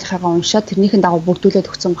байгаа сургуулийнхаа уншаад тэрнийхэн дагуу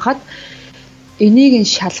бүрдүүлээд өгсөн бахад энийг нь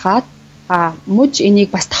шалгаад мужи энийг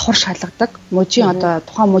бас давхар шалгадаг. Мужийн одоо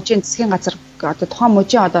тухайн мужийн засгийн газар одоо тухайн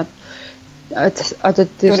мужийн одоо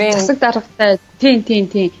засаг даргатай тийм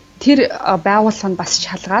тэр байгууллага нь бас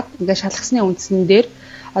шалгаад ингээд шалгасны үндсэн дээр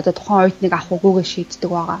одоо тухайн оюутныг авах үгүйгээ шийддэг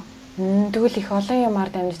байгаа. Тэгвэл их олон юмар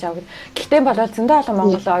дамжиж авах. Гэхдээ бол зөндөө олон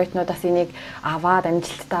Монгол оюутнуудаас энийг аваад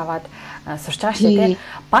амжилттай аваад сурч байгаа шүү дээ.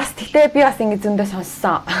 Бас тэгтээ би бас ингэ зөндөө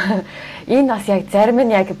сонссон. Энэ бас яг зарим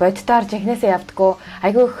нь яг боддоор жинхнээсээ явдггүй.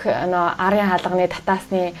 Айгүйх арын хаалганы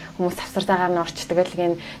татаасны хүмүүс авсарзаагаар нь орчдөг л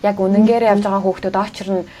гин яг үнэнгээр явж байгаа хүүхдүүд очир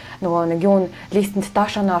нь нөгөө нэг юун листэнд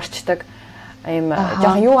доошоо нь орчдөг. Ийм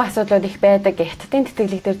жоохон юу асуудлууд их байдаг. Хятадын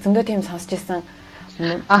тэтгэлэг дээр зөндөө тийм сонсч ирсэн.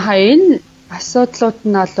 Энэ асуудлууд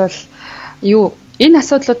нь бол юу? Энэ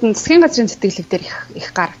асуудлууд нь засгийн газрын тэтгэлэг дээр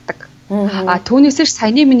их гаргадаг. Түүнээсээ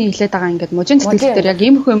саяны миний хэлээд байгаа ингээд мужийн тэтгэлэг дээр яг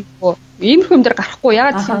иймэрхүү юм дээр гарахгүй.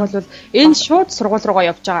 Яагаад гэх юм бол энэ шууд сургууль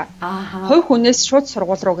руугаа явж байгаа. Хувь хүнээс шууд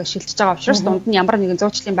сургууль руугаа шилжиж байгаа учраас дунд нь ямар нэгэн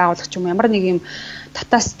зуучлалын байгууллага ч юм ямар нэг юм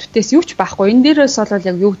татаас түтээс юу ч байхгүй. Энэ дээрээс бол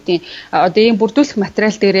яг юу гэдэг одоо ийм бүрдүүлэх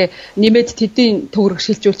материал дээрээ нэмээд тэдийн төгрөг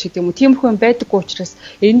шилжүүлчих гэдэг юм уу. Тиймэрхүү юм байдаггүй учраас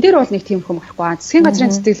энэ дээр бол нэг тиймэрхүү гарахгүй. Засгийн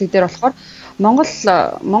газрын тэтгэлэг дээр болохоор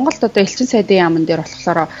Монголд одоо элчин сайдын яамн дээр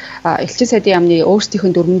болохоор элчин сайдын яамны өөрсдийнх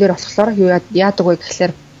нь дүрмэн дээр болохоор юу яадаг вэ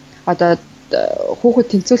гэхэлэр одоо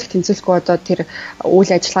хүүхэд тэнцвүүлэхгүй одоо тэр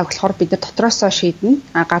үйл ажиллагааг болохоор бид нар дотроосоо шийднэ.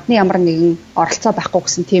 Гадны ямар нэгэн оролцоо байхгүй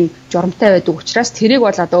гэсэн тийм журамтай байдаг учраас тэрийг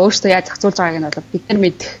бол одоо өөрсдөө яаж зохицуулж байгааг нь бол бид нар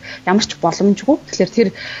мэдэх ямар ч боломжгүй. Тэгэхээр тэр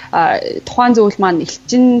тухайн зүйл маань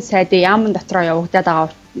элчин сайдын яамн дотроо явагдаад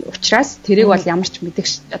байгаа учраас тэрийг бол ямар ч мэдэх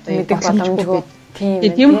одоо боломжгүй.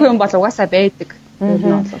 Тийм хүн бол угаасаа байдаг.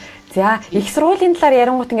 За их сургуулийн талаар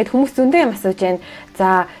ярангуут ингээд хүмүүс зөндөө юм асууж байна.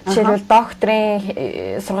 За жишээлбэл докторийн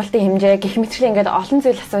сургалтын хэмжээ гэх мэтчлэн ингээд олон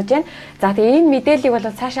зүйл асууж байна. За тэгээ энэ мэдээллийг бол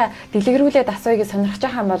цаашаа дэлгэрүүлээд асууя гэж сонирхож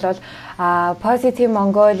байгаа юм бол Позитив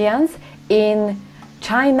Монголианс in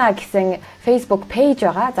China гэсэн Facebook page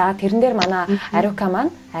байгаа. За тэрэн дээр манай Ариука маань,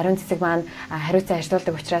 Ариунцэцэг маань хариуцсан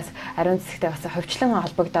ажилладаг учраас Ариунцэцэгтэй бас хөвчлэн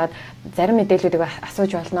холбогдоод зарим мэдээллүүдийг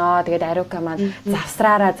асууж болно. Тэгээд Ариука маань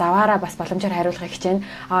заваараа бас боломжоор хариулахыг хичээнэ.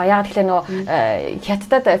 Яг тэгэхээр нөгөө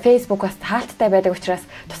Хятадад Facebook бас таалттай байдаг учраас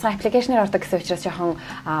тусгай аппликейшнээр ордог гэсэн учраас жоохон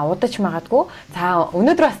удаж магадгүй. За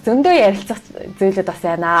өнөөдөр бас зөндөө ярилцах зүйлүүд бас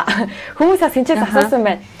байна. Хүмүүс бас хинчээс асуусан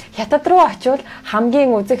байна. Хятад руу очивол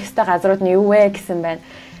хамгийн үзэх ёстой газрууд нь юу вэ гэсэн байна.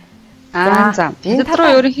 За. Хятад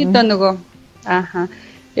руу ерөнхийдөө нөгөө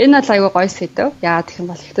энэ бол аюу гоё сэдв. Яагаад гэх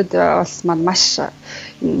юм бол Хятад улс маань маш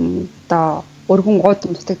одоо өргөн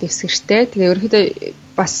уудам нутаг дэвсгэртэй. Тэгээ ерөнхийдөө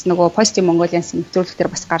бас нөгөө Позитив Монголианс нэвтрүүлэгт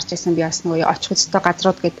дээр бас гарч ирсэн би бас нөгөө очих хөстэй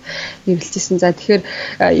газрууд гэд нэрлэлжсэн. За тэгэхээр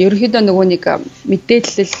ерөнхийдөө нөгөө нэг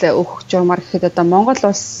мэдээлэл өгөх журмаар гэхэд одоо Монгол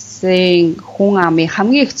улсын хүн амын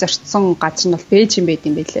хамгийн их зорчсон газар нь бол Бээжин байд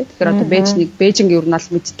юм байлээ. Тэгэхээр одоо Бээжинг ер нь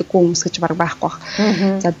бол мэддэггүй хүмүүс гэж баг байхгүй бах.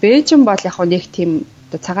 За Бээжин бол яг нэг тийм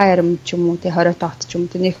одоо цагаан ярим ч юм уу тий 20 тоот ч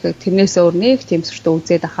юм уу нэг тэрнээс өөр нэг тийм сүртөө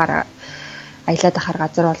үзээд ахаар аялаад ахаар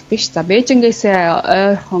газар бол биш. За Бээжингээс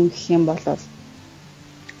ойрхон гэх юм бол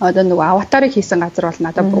одоо нөгөө аватарыг хийсэн газар бол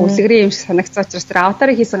надад үлгэрийн юм шиг санагцсан учраас тэр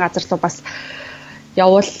аватарыг хийсэн газар руу бас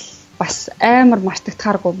явбал бас амар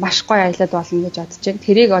мартагдахааргүй маш гоё аялаад болно гэж бодож байна.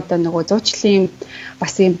 Тэрийг одоо нөгөө зуучлалын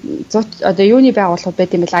бас юм одоо юуны байгууллагууд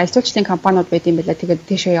байт юм бэл аялал зуучлалын компаниуд байт юм бэлээ. Тэгээд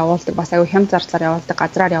тийшээ явуулдаг бас аюу хям зардлаар явуулдаг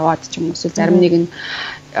газраар яваад ч юм уу эсвэл зарим нэг нь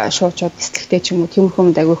шуучууд эслэгтэй ч юм уу тиймэрхүү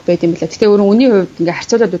юмд аюух байт юм бэлээ. Гэтэ өөрөө үний хувьд ингээ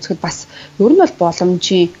харьцуулаад үзэхэд бас ер нь бол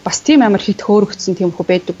боломжийн бас тийм амар хит хөөрөгдсөн тиймэрхүү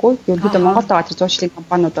байдаггүй. Ерөнхийдөө Монголд байгаа тэр зуучлалын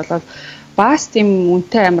компаниуд бол бас тийм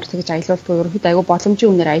үнэтэй амар тэгж аялуулдаг ерөнхийдөө аюу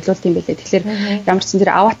боломжийн үнээр аялуулт юм байлээ. Тэгэхээр ямар ч зэн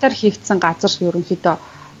тэр аватар хийгдсэн газар ерөнхийдөө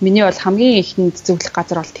миний бол хамгийн ихэнд зөвлөх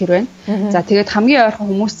газар бол тэр байна. За тэгээд хамгийн ойрхон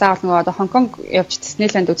хүмүүс заавал нөгөө одоо Хонконг явж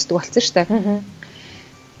Диснейленд үздэг болсон шүү дээ.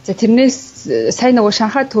 За тэрнээс сайн нөгөө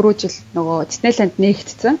Шанхай түрүү жил нөгөө Диснейленд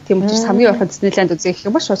нээгдсэн. Тийм учраас хамгийн ойрхон Диснейленд үзэх гэх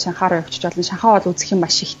юм бол шууд Шанхай руу явчих болно. Шанхай бол үзэх юм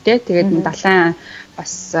маш ихтэй. Тэгээд далайн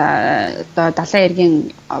бас одоо далайн эргийн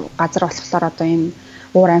газар болохоор одоо ийм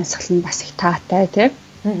уур амьсгал нь бас их таатай тий.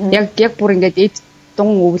 Яг бүр ингээд эд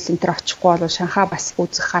дун өвөл энэ төр очихгүй бол Шанхай бас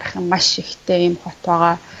үзэх харах юм маш ихтэй юм хот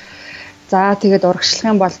байгаа. За тэгээд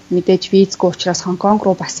урагшлах юм бол мэдээж визгүй учраас Хонконг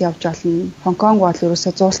руу бас явж болно. Хонконг бол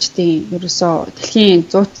ерөөсөө зуулчдын дэлхийн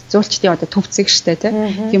зуулчдын одоо төв зэг штэ тий.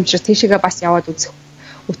 Тийм учраас тийшээгээ бас яваад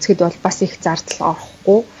үзэхэд бол бас их зардал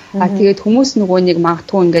орохгүй. Тэгээд хүмүүс нөгөө нэг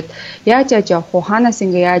магадгүй ингээд яаж явах уу, хаанаас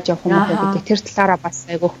ингээ яаж явах юм гэдэг тэр талаараа бас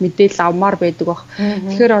айгүйх мэдээлэл авмаар байдаг бах.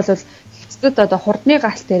 Тэгэхээр бол Хятадд одоо хурдны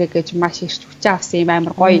галт тэрэг гэж маш ирч хүчээ авсан юм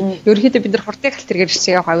амар гоё. Ерөнхийдөө бид нар хурдны галт тэргээр ирч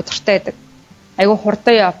явах аюу дуртай байдаг. Айгуу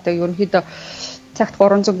хурдан явдаг. Ерөнхийдөө цагт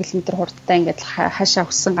 300 км хурдтай ингээд хаашаа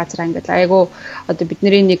өссөн газар ингээд айгуу одоо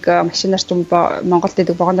бидний нэг машинаар ч Монголд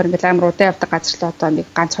дэдэг вагоноор ингээд амар удаан явдаг газар л одоо нэг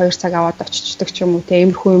ганц 2 цаг аваад очичдаг ч юм уу те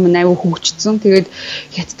иймэрхүү юм айгуу хөгжсөн. Тэгээд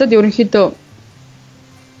Хятадд ерөнхийдөө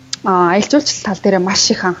аялал жуулчлал тал дээр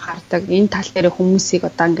маш их анхаардаг. Энэ тал дээр хүмүүсийг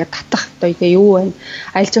одоо ингээд татах одоо юу байна?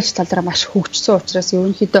 Аялал жуулчлал тал дээр маш хөгжсөн учраас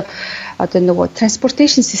ерөнхийдөө одоо нөгөө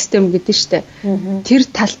transportation system гэдэг нь штэ. Тэр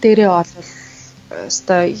тал дээрээ бол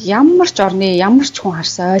одоо ямар ч орны ямар ч хүн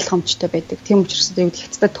харсан ойлгомжтой байдаг. Тийм учраас одоо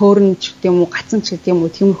Хятадд төөрнч гэдэг юм уу, гацанч гэдэг юм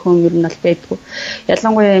уу, тиймэрхүү юм ер нь бол байдгүй.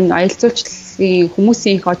 Ялангуяа энэ аялал жуулчлалын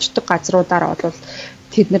хүмүүсийн их очдог газруудаар бол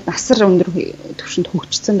тэднэр насар өндөр түвшинд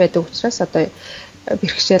хөгжсөн байдаг учраас одоо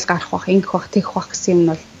бэрхшээл гарах бах, ингэх бах, тэгэх бах гэсэн юм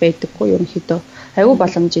бол байдаггүй ерөнхийдөө. Айгүй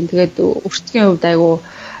боломжийн. Тэгээд өртгийн хувьд айгүй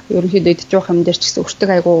ерөнхийдөө идэж явах юм дээр ч гэсэн өртөг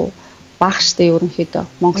айгүй бага штэ ерөнхийдөө.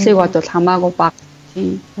 Монголыг бодвол хамаагүй бага.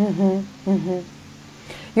 Тийм.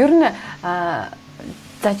 Ер нь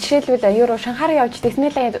за жишээлбэл Евро Шанхай явж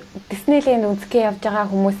Диснейленд үзэхээ явж байгаа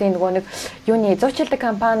хүмүүсийн нөгөө нэг юуны зоочилдаг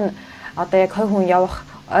компани одоо яг 20 хүн явах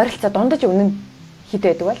ойролцоо дундаж үнэн хэд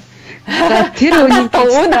байдаг бол? Тэр үнийг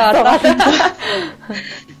үнэ ороод.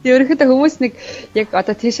 Ерөнхийдөө хүмүүс нэг яг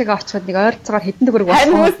одоо тийшээгээ очиход нэг ойролцоогоор хэдэн төгрөг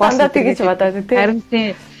болох байна гэж бодоод тийм. Харин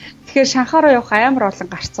тийм. Тэгэхээр Шанхай руу явах амар олон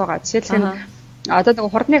гарц байгаа. Жишээлбэл одоо нэг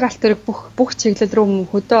хурдны галт төрөг бүх чиглэл рүү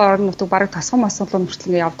хөдөө орон нутаг бараг тасган масгалуу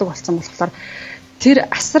мөртлөө явдаг болсон болохоор тэр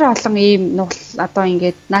асар олон ийм одоо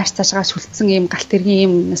ингээд нааш цаашгаа шүлцсэн ийм галт тэргийн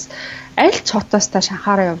иймнээс аль ч хотоос та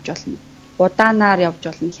Шанхай руу явж болно. Удаанаар явж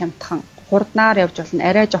болно хямдхан. Хурднаар явж болно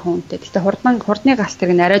арай жоохон үнэтэй. Гэтэ хурдны галт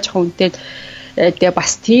тэрэг нь арай жоохон үнэтэй. Тэгээ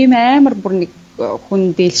бас тийм амар бүр нэг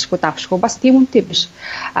хүн дээлшгүй давшгүй бас тийм үнэтэй биш.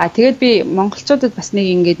 Тэгээд би монголчуудад бас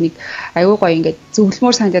нэг аюу гой ингээд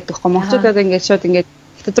зөвлөмөр санагдаад байхгүй. Монголчуудад ингээд шууд ингээд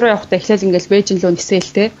Хятад руу явахдаа эхлээл ингээд Бээжин рүү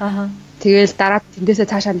нисэлтэй. Тэгэл дараа тэндээсээ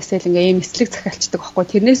цаашаа нисээл ингээд ийм нислэг захиалцдаг байхгүй.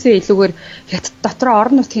 Тэрнээсээ илүүгээр Хятад дотроо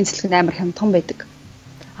орон нутгийн нислэг нь амар хямдхан байдаг.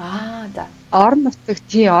 За. Орон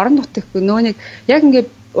нутаг нөө нэг яг ингээд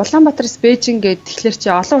Улаанбаатараас Бээжин гээд тэгэхээр чи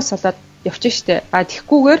олон улс болоод явчих штэ.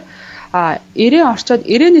 Тэгхгүйгээр ирээн орчоод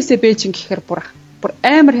ирээнээсээ Бээжин гэхээр бүр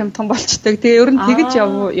амар хямдхан болчдөг. Тэгээ ер нь тэгж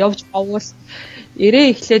явж аввал ирээ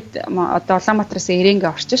эхлээд одоо Улаанбаатараас ирээнгээ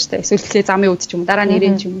орчих штэ. Эсвэл эхлээ замын үд ч юм дараа нь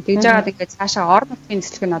ирээн ч юм. Тэгж жагаад ингээд цаашаа орон нутгийн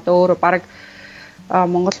нислэг нь одоо өөрөө баг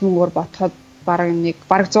Монгол мөнгөөр ботход баг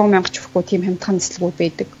 100 мянга ч хүрэхгүй тийм хямдхан нислэгүүд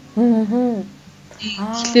байдаг.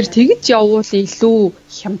 Тэгэхээр тэгж явуул илүү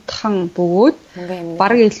хямдхан бөгөөд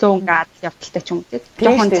баг илүү ингээд адал явдалтай ч юм уу тийм.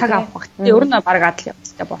 Жохон цаг авах багт. Ер нь баг адал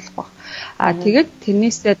явдалтай болох баг. Тэгээд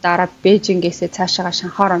тэрнээсээ дараа Бээжингээс цаашаага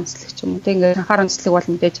Шанхай руу нислэг ч юм уу. Тийм ингээд Шанхай руу нислэг бол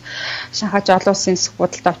мэдээж Шанхай олон улсын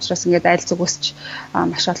судалтай учраас ингээд айл зүгөөсч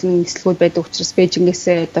маш олон нислэгүүд байдаг учраас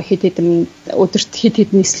Бээжингээс одоо хэд хэдэн өдөрт хэд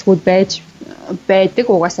хэдэн нислэгүүд байдаг.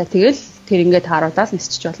 Угаасаа тэгэл тэр ингээд тааруулаад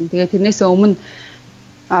нисчих болно. Тэгээд тэрнээсээ өмнө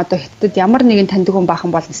одоо Хятадд ямар нэгэн таньдаг хүн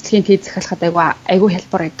бахан бол нислэгийн тез захиалахад айгүй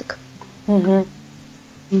хялбар байдаг.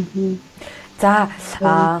 За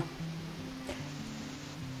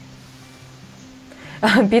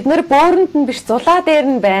бид нар бооронд нь биш зулаа дээр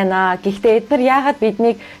нь байна. Гэхдээ эдгээр яагаад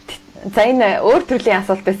биднийг за энэ өөр төрлийн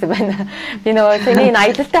асуулт байсан байна. Би нөгөө таны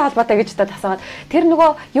аялалтай холбоотой гэж тасаад тэр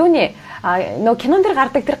нөгөө юуны нөгөө кинон дээр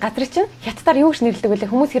гардаг тэр газар чинь Хятадаар юу гэж нэрлэдэг вэ?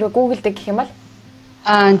 Хүмүүс хэрэг гуглдаг гэх юм бол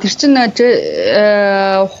тэр чинь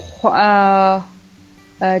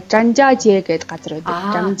Жанжажи гэдэг газар байдаг.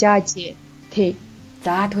 Жанжажи. Тий.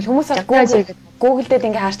 За тэгвэл хүмүүс Google дээр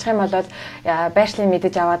ингээ харчих юм бол байшлыг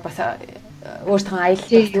мэдэж аваад бас өөртөө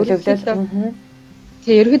аялал төлөвлөл.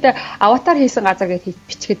 Тий, ерөөдөө аватар хийсэн газар гэж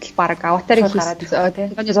бичгээд л баг аватарыг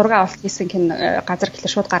хийсэн. Түүний зураг авалт хийсэн газар гэхэл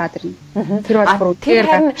шууд гараад ирнэ. Тэр бол бүр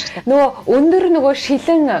үнээр нөгөө өндөр нөгөө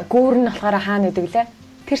шилэн гүүр нь болохоор хаана гэдэг лээ.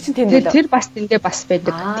 Тэр чинь тэнд үү? Тэр бас тэндээ бас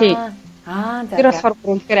байдаг. Тий. Тэр болохоор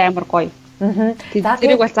бүр үнээр амар гоё.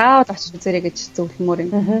 Тэрийг бол заавал очиж үзээрэй гэж зөвлөмөр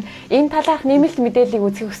юм. Энэ талаарх нэмэлт мэдээллийг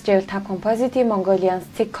үзэх хүсч байвал та Позитив Монголианс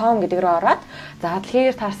гэдэг рүү ороод за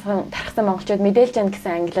дэлхийгээр тархсан монголчууд мэдээлж байна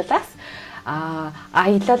гэсэн ангиллалаас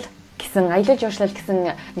аялал гэсэн аялал жуулчлал гэсэн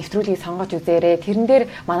нэвтрүүлгийг сонгож үзээрэй. Тэрэн дээр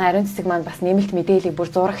манай Ариунцэцэг маань бас нэмэлт мэдээллийг бүр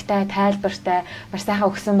зурагтай, тайлбартай, маш сайхан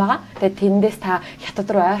өгсөн байгаа. Тэгээд тэндээс та Хятад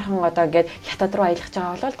руу ойрхон одоо ингээд Хятад руу аялах гэж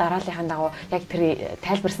байгаа бол дарааллын дагуу яг тэр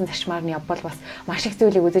тайлбарсан зашмаар нь явбал бас маш их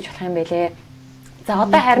зүйлийг үзэж болох юм байлээ. За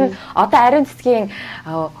одоо Ариунцэцгийн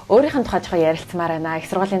өөрийнх нь тухай жоохон ярилцмаар байна. Их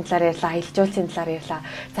сургуулийн талаар ярьлаа, аялал жуулчлалын талаар ярьлаа.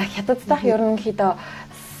 За Хятад дахь ерөнхийдөө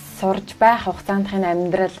сурж байх хугацаандхын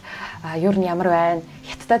амьдрал ер нь ямар байна?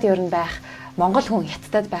 Хятадд ер нь байх монгол хүн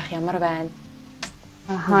Хятадд байх ямар байна?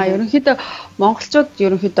 Ерөнхийдөө монголчууд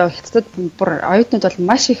ерөнхийдөө Хятадд бүр оюутнууд бол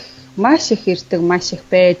маш их ирдэг, маш их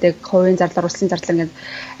байдаг. Хувийн зарлал, улсын зарлал ингээд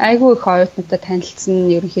айгүй их оюутнуудтай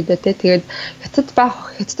танилцсан ерөнхийдөө тий. Тэгээд Хятадд байх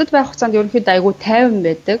хугацаанд ерөнхийдөө айгүй тайван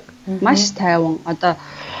байдаг. Маш тайван. Одоо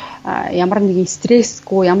ямар нэгэн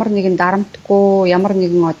стрессгүй, ямар нэгэн дарамтгүй, ямар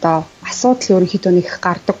нэгэн одоо асуудал ерөнхийдөө нэг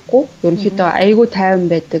гардаггүй. Ерөнхийдөө айгүй тайван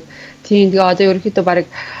байдаг. Тийм тэгээ одоо ерөнхийдөө баг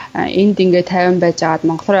энд ингээд тайван байж аваад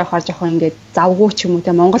Монгол руу явахаар жоохон ингээд завгүй ч юм уу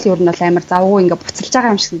те Монгол ер нь бол амар завгүй ингээд буцалж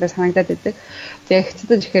байгаа юм шиг санагдаад байдаг. Тэгээ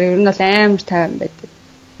Хятадд ирэхээр ер нь бол амар тайван байдаг.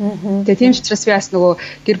 Тэгээ тийм ч учраас би бас нөгөө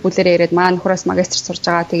гэр бүлээрээ ирээд маа нөхрөөс магистр сурж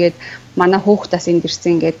байгаа. Тэгээд манай хүүхдээс энд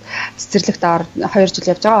ирсэн ингээд цэцэрлэгт 2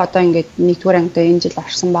 жил явж байгаа. Одоо ингээд 1-р ангид энэ жил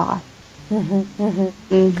орсон байгаа.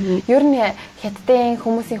 Ер нь Хятадын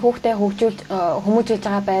хүмүүсийн хүүхдээ хүмүүжүүлж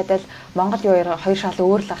байгаа байдал Монгол юу хоёр шал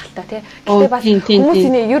өөр л ахaltaа тий. Гэтэ бас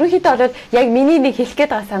хүмүүсийн ерөнхийдөө бол яг миний нэг хэлэх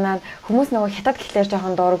гээд байгаа санаа нь хүмүүс нөгөө Хятад гэхлээр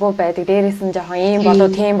жоохон дургу байдаг. Дээрээс нь жоохон ийм болоо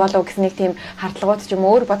тийм болоо гэсэн нэг тийм хардлагууд ч юм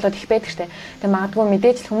өөр бодлоод их байдаг штэ. Тэгээ магадгүй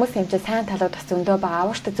мэдээж л хүмүүс юм чи сайн талууд бас зөндөө байгаа,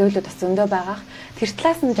 авууштай зүйлүүд бас зөндөө байгаа. Тэр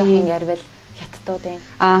талаас нь жоохон ярил Хятадуудын.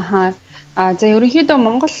 За ерөнхийдөө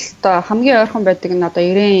Монголд хамгийн ойрхон байдаг нь одоо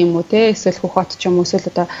Ирээн юм уу те эсвэл Хөхот ч юм уу эсвэл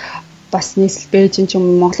одоо бас нийслэл Бээжин ч юм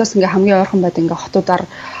Монголоос ингээ хамгийн ойрхон байдаг ингээ хотуудаар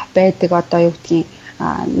байдаг одоо юу гэдгийг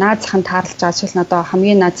наад захын таарлаж байгаа жишээл нь одоо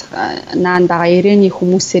хамгийн наанд байгаа Ирээний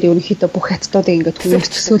хүмүүсээр ерөнхийдөө бүх Хятадуудыг ингээ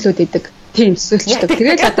төсөөлөд идэг. Тийм төсөөлчдөг.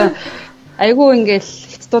 Тэгээд одоо айгүй ингээл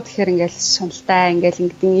Хятадууд гэхээр ингээл шуналтай ингээл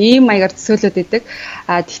ингэдэг ийм маягаар төсөөлөд идэг.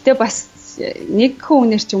 Гэхдээ бас нэг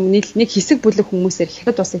хүнээр ч юм уу нэг хэсэг бүлэг хүмүүсээр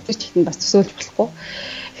Хятад улсыг тэр чигт нь бас төсөөлж болохгүй.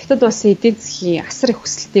 Хятад улсын эдийн засгийн асар их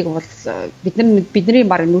хүсэлтийг бол бидний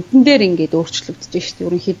баг нүдэн дээр ингээд өөрчлөгдөж шүү дээ.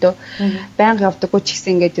 Ерөнхийдөө байнга явдаггүй ч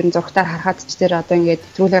гэсэн ингээд ер нь зургатаар харахад ч тэр одоо ингээд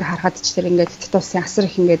нэвтрүүлгээр харахад ч тэр ингээд Хятад улсын асар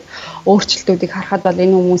их ингээд өөрчлөлтүүдийг харахад бол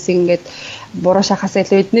энэ хүмүүсийг ингээд буруу шахаас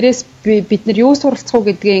илүү эднэрээс бид нар юу суралцах уу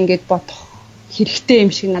гэдгээ ингээд бодох хэрэгтэй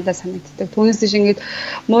юм шиг надад санагддаг. Түүнээс чинь ингээд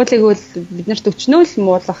муулыг бол бид нарт өчнөө л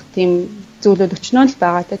муулах тийм зүйлүүд өчнөө л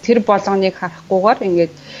байгаа. Тэр болгоныг харахгүйгээр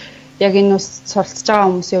ингээд яг энэ ус суралцж байгаа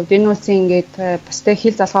хүмүүсийн хувьд энэ улсын ингээд бусдыг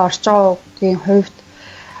хил залгаа орж байгаагийн хувьд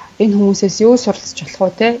энэ хүмүүсээс юу суралцж болох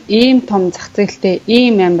вэ те? Ийм том зах зээлтэй,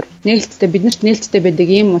 ийм амар нээлттэй биднэрт нээлттэй байдаг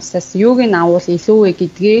ийм улсаас юуг нь авал илүү вэ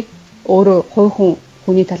гэдгээ өөрөө хувь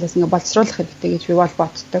хүний талаас ингээд боловсруулах хэрэгтэй гэж би бол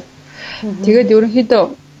боддог. Тэгээд ерөнхийдөө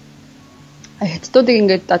Хятадуудыг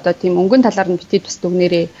ингээд одоо тийм өнгөн талаар нь битээ тус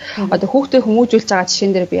дүгнэрээ. Одоо хүүхдээ хүмүүжүүлж байгаа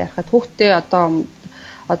жишээн дээр би ярихад хүүхдээ одоо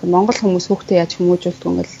Монгол хүмүүс хүүхдээ яаж хүмүүжүүлдэг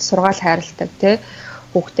ингээд сургаал хайрладаг тий.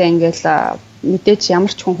 Хүүхдээ ингээд мэдээж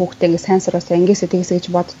ямар ч хүн хүүхдээ ингээд сайн сураасаа ингээсээ тэгсэ гэж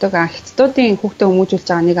боддог. Хятадуудын хүүхдээ хүмүүжүүлж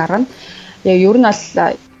байгаа нэг арга нь яг ер нь бол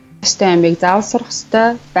ёстой амийг заавал сурах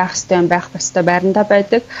ёстой, байх ёстой юм байх ёстой байрандаа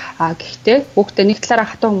байдаг. Гэхдээ хүүхдээ нэг талаараа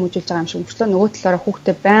хатуу хүмүүжүүлж байгаа юм шиг мөрчлөө нөгөө талаараа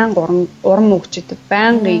хүүхдээ байнга урам өгчдөг.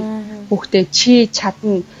 Байнгын хүүхдээ чи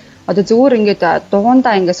чадна. Одоо зүгээр ингээд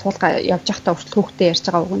дугуйндаа ингээд суулга явж байхдаа хүртэл хүүхдээ ярьж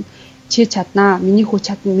байгаа үг нь чи чаднаа, миний хүү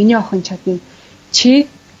чадна, миний охин чадна. Чи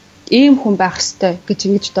ийм хүн байх ёстой гэж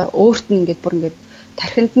ингэж одоо өөрт нь ингээд бүр ингээд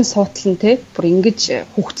тархинд нь суутлан те бүр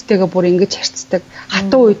ингэж хүүхдтэйгээ бүр ингэж харьцдаг.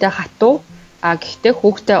 Хатуу үедээ хатуу. Гэхдээ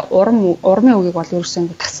хүүхдээ урмын үгийг бол ерөөсөө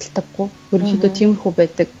ингээд тасалдаггүй. Ерөнхийдөө тиймэрхүү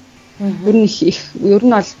байдаг. Ер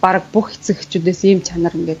нь бол баг бүх эцэг эхчүүдээс ийм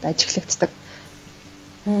чанар ингээд ажиглагддаг.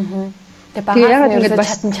 Тэгээ яг ингээд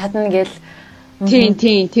бас чадна гээл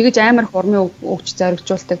тийм тэгэж амар их урмын өгч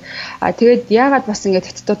зоригжуулдаг. Тэгээд яагаад бас ингээд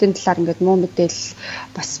Хятадуудын талаар ингээд муу мэдээлэл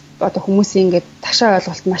бас одоо хүмүүсийн ингээд ташаа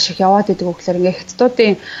ойлголт маш их яваад идэг гэхээр ингээд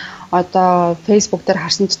Хятадуудын одоо Facebook дээр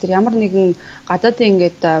харсан ч тэр ямар нэгэн гадаадын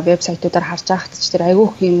ингээд вебсайтуудаар харж байхад ч тэр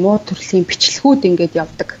айгүйх юм муу төрлийн бичлэгүүд ингээд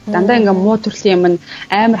явдаг. Дандаа ингээд муу төрлийн юм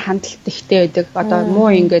амар хандлт ихтэй байдаг. Одоо муу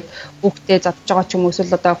ингээд хүүхдээ задж байгаа ч юм уу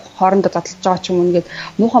эсвэл одоо хоорондоо задлж байгаа ч юм уу ингээд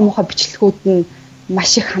муухай бичлэгүүд нь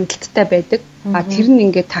маш их хандлттай байдаг. Тэр нь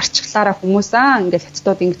ингээд тарчглаараа хүмүүс ингээд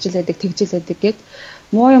Хятадууд ингэжлээдэг, тэгжлээдэг гэд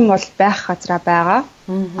муу юм бол байх газраа байгаа.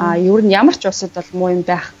 Ер нь ямар ч улсад бол муу юм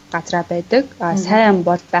байх газраа байдаг. Сайн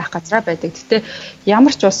бол байх газраа байдаг. Гэтэ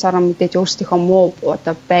ямар ч улсаар мэдээж өөрсдийнхөө муу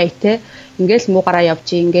одоо бай те. Ингээл муугараа явж,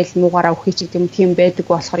 ингээл муугараа өхий ч гэдэг юм тийм байдаг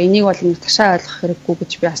болохоор энийг бол ташаа ойлгох хэрэггүй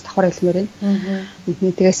гэж би бас давхар хэлмээр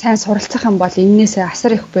байна. Тэгээ сайн суралцах юм бол энээсээ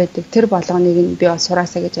асар их байдаг. Тэр болгоныг нь би бол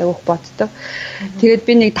сураасаа гэж айгүйх боддог. Тэгээд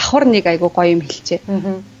би нэг давхар нэг айгүй гоё юм хэлчихэ.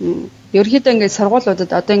 Ерөнхийдөө ингээд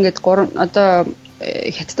сургуулиудад одоо ингээд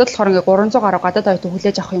Хятадд болохоор ингээ 300 гаруй гадаад оюутан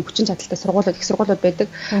хүлээж авах юм хүчин чадалтай сургуулиуд их сургуулиуд байдаг.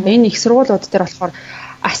 Энэ их сургуулиуд дээр болохоор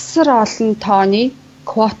асар олон тооны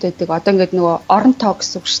квот байдаг. Одоо ингээд нөгөө орон тоо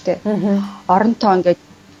гэсэн үг шүү дээ. Орон тоо ингээд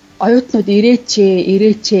оюутнууд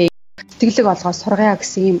ирээчээ сэтгэлэг олгоо сургая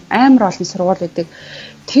гэсэн юм амар олон сургууль байдаг.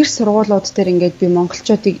 Тэр сургуулиуд дээр ингээд би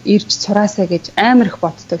монголчуудыг ирж сураасаа гэж амар их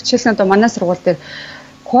боддог. Жишээлбэл одоо манай сургууль дээр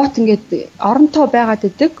квот ингээд орон тоо байгаад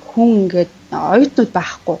идэг хүн ингээд оюутнууд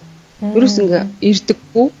байхгүй. Ерөөс ингээ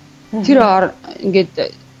ирдэггүй. Тэр ингээд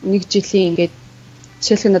нэг жилийн ингээд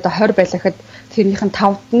жишээлбэл одоо 20 байлахад тэрнийх нь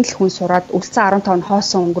 5-д нь л хүн сураад үлцэн 15 нь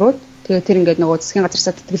хоосон өнгөрөөд Тэгээ тэр ингээд нөгөө засгийн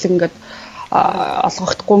газарсаа тэтгэлэг ингээд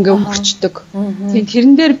олгохдохгүй ингээд өгчдөг. Тийм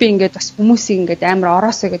тэрэн дээр би ингээд бас хүмүүсийг ингээд амар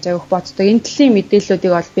ороосоо гэж авих боддог. Энэ төрлийн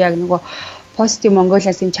мэдээллүүдийг бол би яг нөгөө Позитив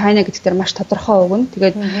Монголиансын China гэдэг дээр маш тодорхой өгнө.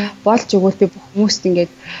 Тэгээд болж өгвөл би хүмүүст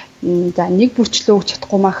ингээд за нэг бүрчлөө өгч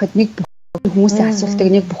чадахгүй махад нэг хүмүүсийн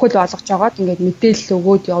асуултыг нэг бүхэл олгож жагаад ингээд мэдээлэл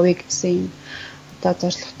өгөөд явъя гэсэн юм одоо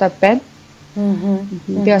зорилготой байна.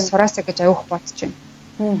 Би бас сураасаа гэж авих бодож байна.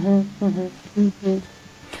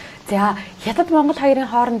 За Хятад Монгол хоёрын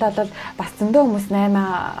хооронд бол бас зөндөө хүмүүс 8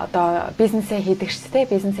 одоо бизнесээ хийдэг шүү дээ.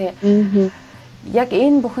 Бизнесээ. Яг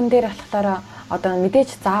энэ бүхэн дээр болохоор одоо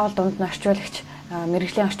мэдээж заавал дунд нь орчуулагч,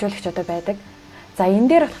 мэргэжлийн орчуулагч одоо байдаг. За энэ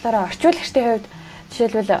дээр болохоор орчуулагчдын хувьд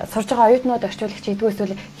жишээлбэл сурж байгаа оюутнууд орчуулагч гэдэг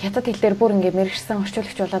эсвэл хятад хэл дээр бүр ингээд мэргэжсэн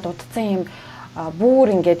орчуулагч болоод удацсан юм бүр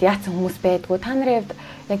ингээд яатсан хүмүүс байдгүй. Та нарын хувьд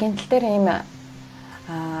яг энэ тал дээр ийм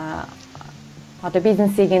одоо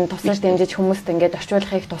бизнесийг нь туслаж дэмжиж хүмүүст ингээд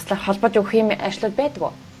орчуулахыг туслах холбож өгөх юм ажлууд байдаг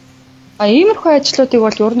уу? Иймэрхүү ажлуудыг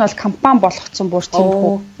бол ер нь бол компани болгоцсон бүр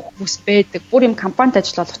тиймэрхүү хүмүүс байдаг. Бүр юм компанид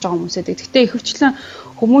ажил болгож байгаа хүмүүс байдаг. Гэхдээ ихэвчлэн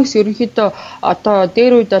хүмүүс ерөнхийдөө одоо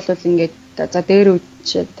дээр үед бол ингээд за дээр үед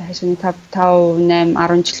таашны 5 8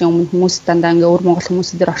 10 жилийн өмнө хүмүүс дандаа ингээ өвөр монгол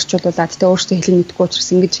хүмүүсээр орчуулуулаад тэгээ өөрсдөө хэлэн мэдгүй учраас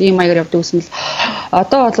ингэж ийм маягаар явдаг юм л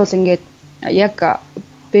одоо бол ингээд яг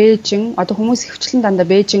Бээжин одоо хүмүүс ихвчлэн дандаа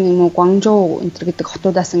Бээжин юм уу Гуанчжоу энэ төр гэдэг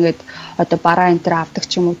хотуудаас ингээд одоо бараа энэ төр авдаг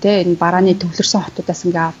ч юм уу те энэ барааны төвлөрсөн хотуудаас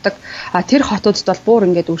ингээд авдаг. Тэр хотуудад бол бүр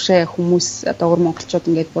ингээд үшээ хүмүүс одоо өвөр монголчууд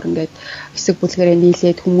ингээд бүр ингээд хэсэг бүлгэрээ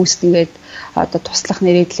нийлээд хүмүүст ингээд одоо туслах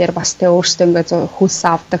нэрийдлэр бас те өөрсдөө ингээд хөлс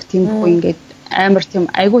авдаг тийм хүү ингээд амар тийм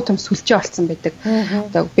айгуу том сүлжээ олцсон байдаг.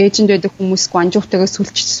 Одоо Бээжинд байдаг хүмүүс Гуанчжоутайгаас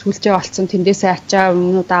сүлжээ олцсон тэндээсээ ачаа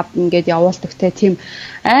өмнөд ав ингээд явуулдаг те тийм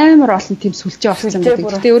амар олон тийм сүлжээ олцсон байдаг.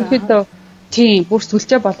 Гэтэ ерөнхийдөө тийм бүр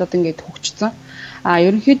сүлжээ болоод ингээд хөгжсөн.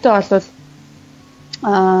 Ерөнхийдөө бол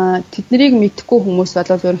тэднийг мэдхгүй хүмүүс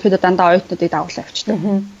бол ерөнхийдөө дандаа оюутнуудыг дагуулж авчдаг.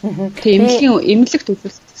 Тийм эмнэлэгт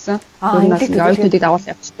үзүүлсэн. Оюутнуудыг дагуулж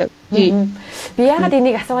авчдаг. Би яагаад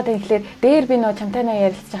энийг асуугаад байна гэхээр дээр би нөө чамтайнаа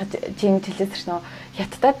ярилцж байгаа чинь хэлсэн шүү.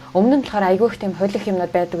 Хятадд өмнө нь болохоор айгүй их тийм хуулих юмнууд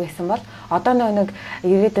байдаг байсан бол одоо нэг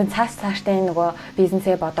ирээдүйн цааштай нөгөө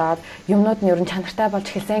бизнесээ бодоод юмнууд нь ер нь чанартай болж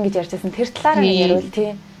эхэлсэн гэж ярьжсэн. Тэр талаараа яриул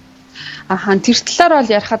тий. Тэр талаар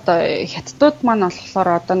бол ярихад хятадууд маань болохоор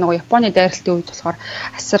одоо нөгөө Японы дайралтын үед болохоор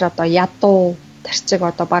асар одоо ядуу тарчиг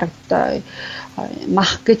одоо баг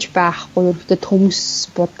мах гэж байхгүй ерөөдөө төмс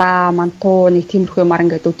будаа мантуу нэг тиймэрхүү юмар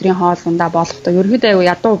ингээд өдрийн хоолундаа болохдоо ерөөдөө аюу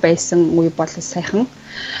ядуу байсан үе бол сайхан.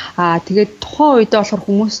 Тэгээд тухайн үедээ болохоор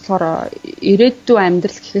хүмүүс болохоор ирээдүйн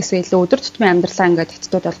амьдрал гэхээсээ илүү өдөр тутмын амьдралаа ингээд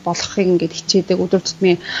хятадууд бол болохыг ингээд хичээдэг өдөр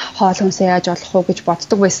тутмын хоол хүнсээ яаж олох уу гэж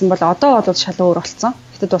боддог байсан бол одоо бол шал өөр болсон.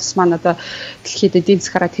 Хятад улс маань одоо дэлхийд эдийн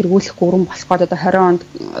засгаараа тэргүүлэх гүрэн болох гээд одоо 20 онд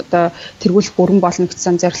одоо тэргүүлэх гүрэн болно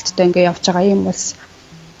гэсэн зорилттой ингээд явж байгаа юм улс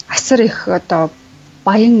асар их одоо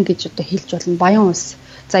баян гэж одоо хэлж болно баян улс.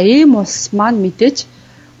 За ийм улс маань мэдээж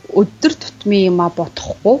өдөр тутмын юм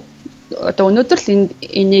бодохгүй одоо өнөөдөр л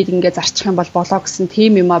энийг ингээд зарчих юм бол болоо гэсэн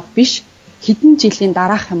тийм юм биш хэдэн жилийн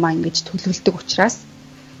дараах юм ингэж төлөвлөдөг учраас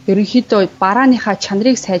ерөнхийдөө барааныхаа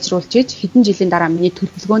чанарыг сайжруулж иж хэдэн жилийн дараа миний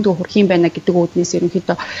төлөвлөгөөнд хүрэх юм байна гэдэг үүднээс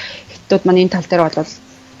ерөнхийдөө хятадууд маань энэ тал дээр бол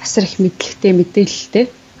асар их мэдлэгтэй мэдээлэлтэй.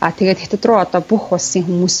 Тэгээд хятад руу одоо бүх улсын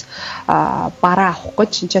хүмүүс бараа авах гэж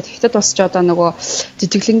чинь хятад улс ч одоо нөгөө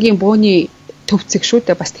жижиглэнгийн бөөний төвцөг шүү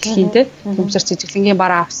дээ бас дэлхийн дээ. Хүмүүсэр жижиглэнгийн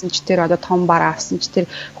бараа авсан ч тэр одоо том бараа авсан ч тэр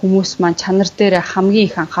хүмүүс маань чанар дээр хамгийн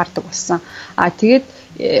их анхаардаг болсон. Тэгээд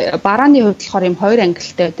барааны хувьд болохоор юм хоёр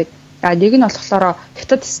ангилалтай байдаг. Нэг нь болохоор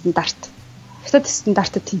хятад стандарт. Хятад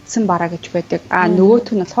стандартад тэнцсэн бараа гэж байдаг.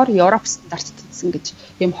 Нөгөөх нь болохоор Европ стандартад тэнцсэн гэж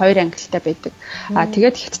ийм хоёр ангилалтай байдаг.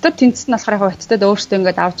 Тэгээд хятадд тэнцсэн нь болохоор яг хятадд өөрсдөө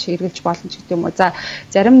ингээд авч хэрэгжилж болно ч гэдэг юм уу. За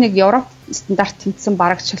зарим нэг Европ стандарт тэнцсэн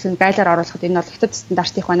бараг жишээлбэл гайлаар оруулахад энэ бол хятад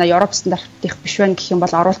стандартынх байна, Европ стандартынх биш байна гэх юм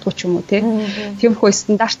бол оруулдаггүй ч юм уу тий. Тиймэрхүү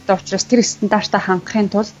стандарттай учраас тэр стандартаа хангахын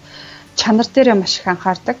тулд чанар дээр маш их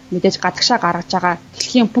анхаардаг. Мэдээж гадагшаа гаргаж байгаа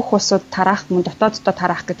дэлхийн бүх улсууд тараах, мөн дотооддоо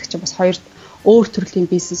тараах гэдэг чинь бас хоёр өөр төрлийн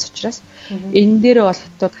бизнес учраас энэ дээр бол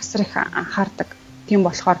хятад асар их анхаардаг. Тийм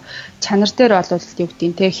болохоор чанар дээр бол юу гэдэг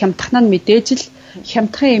нь хямдхан нь мэдээж л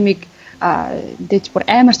хямдхан ямиг мэдээж бүр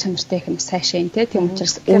амар чанартай их нь сайшаа юм тийм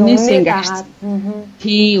учраас үнээс ингэ харц.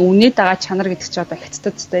 Тийм үнэд байгаа чанар гэдэг чинь одоо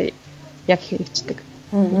хятадд яг хэрэгждэг.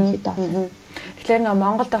 Тэгэхээр нөө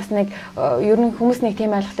Монголд бас нэг ер нь хүмүүс нэг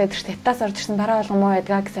тийм ойлголттой байдаг шүү дээ. Хятадаас орж ирсэн бараа болгон муу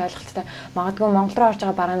байдгаа гэсэн ойлголттой. Магадгүй Монгол руу орж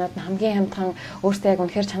байгаа бараанууд нь хамгийн хямдхан өөртөө яг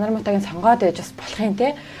үнэхээр чанар мутагийн сонгоод байж бас болох юм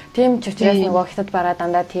те. Тийм ч учраас нөгөө хятад бараа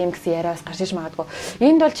дандаа тийм гэсэн яриа бас гарч иж магадгүй.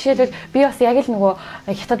 Энд бол жишээлбэл би бас яг л нөгөө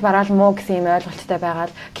хятад бараа л муу гэсэн юм ойлголттой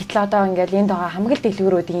байгаа л гэтэл одоо ингээл энд байгаа хамаг л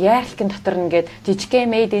дэлгүүрүүдийн яаралкын дотор ингээд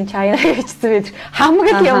жижигхэн made in China гэжсэн байдаг. Хамаг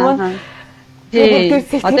л юм. Тэр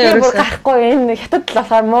сэтгэлээр бүр гарахгүй энэ хятад л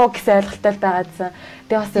болохоор муу гэсэн ойлголттой байгаа гэсэн.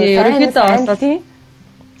 Тэгээ бас ерөнхийдөө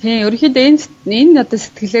ерөнхийдөө энэ одоо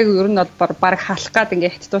сэтгэлээг ер нь бол баг халах гад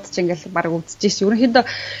ингээ хятадууд ч ингээл баг үзэж ш. Ерөнхийдөө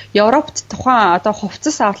Европт тухайн одоо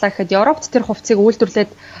хувцас авлаа гэхэд Европт тэр хувцсыг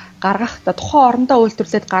үйлдвэрлээд гаргах тухайн орондоо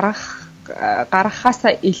үйлдвэрлээд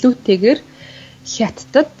гаргахаасаа илүүтэйгээр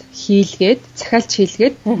Хятадд хийлгээд захиалж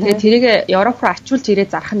хийлгээд тэгээ тэрийг Европ руу ачуулж ирээ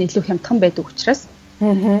зарах нь илүү хямдхан байдаг учраас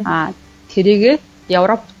тэрийг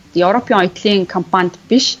Европын оюутлын компанид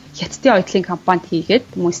биш Хятадын оюутлын компанид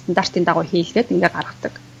хийгээд мөн стандартын дагуу хийлгээд ингээ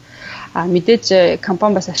гаргадаг. Мэдээж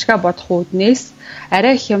компани бас ашгаа бодох үүднээс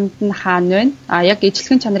арай хямд нь хаана вэ? Яг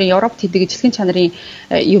ижлэхэн чанарын Европт хийдэг ижлэхэн чанарын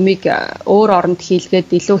юмыг өөр оронд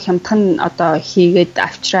хийлгээд илүү хямдхан одоо хийгээд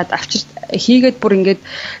хийгээд бүр ингээд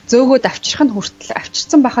зөөгөөд авчрах нь хүртэл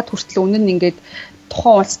авчирсан байхад хүртэл үнэн нь ингээд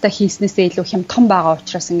тухайн улстай хийснээсээ илүү хямдхан байгаа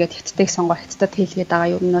учраас ингээд Хятадыг сонгоо Хятадд хийлгээд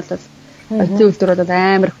байгаа юм нь бол оюутлын үйлдвэр бол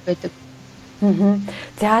амар их байдаг.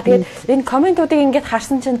 За тэгээд энэ комментуудыг ингээд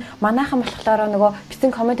харсан чинь манайхан болохоор нөгөө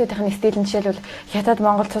бичсэн комментуудын стил нь жишээлбэл Хятад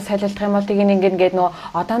Монгол цус солилцох юм бол тийг ингээд нөгөө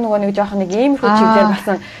одоо нөгөө нэг жоохон нэг иймэрхүү чиглэлээр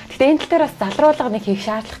болсон. Гэхдээ энэ тал дээр бас залруулга нэг хийх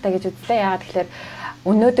шаардлагатай гэж үзлээ. Яагаад тэгэхээр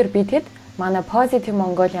өнөөдөр бид хэд манай Позитив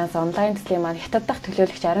Монголианс онлайн төслийн маань Хятад дахь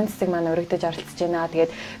төлөөлөгч Н.Ариунцэцэг маань урагдаж оролцож байна.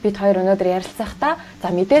 Тэгээд бид хоёр өнөөдөр ярилцсахдаа за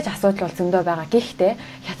мэдээж асуудал бол зөндөө байгаа. Гэхдээ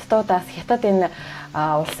Хятадуудаас Хятад энэ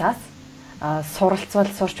улсаас суралцвал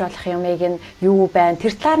сурч болох юмыг нь юу байна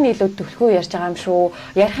тэр талаар нь илүү төлхөө ярьж байгаа юм шүү.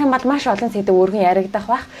 Ярих юм бол маш олон сэдв өргөн яригдах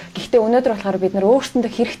бах. Гэхдээ өнөөдөр болохоор бид нар өөрсөндөө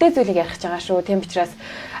хэрэгтэй зүйлийг ярих гэж байгаа шүү. Тийм учраас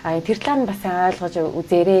тэр талаар нь бас ойлгож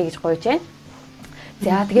үзээрэй гэж гуйж байна.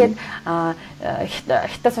 За тэгээд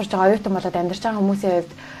Хятад сурж байгаа оюутан болоод амьдарч байгаа хүмүүсийн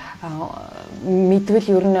хувьд мэдвэл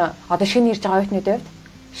ер нь одоо шинэ ирж байгаа оюутнуудын хувьд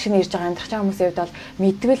шинэ ирж байгаа амьдарч байгаа хүмүүсийн хувьд бол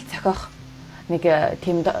мэдвэл зохих нэг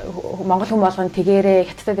тийм Монгол хүн болгоно тэгээрээ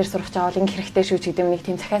Хятадд ир сурах жаавал ингэ хэрэгтэй шүү ч гэдэг нэг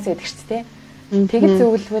тийм захиас байдаг шүү дээ. Тэгэд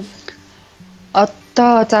зөвлөвөл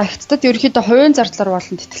одоо за Хятадд ерөөхдөө хувийн зардлаар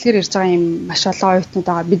болон тэтгэлгээр ирж байгаа юм маш олон оюутнууд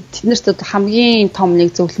байгаа. Бид тэднэрт хамгийн том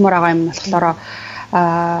нэг зөвлөмөр байгаа юм болохоор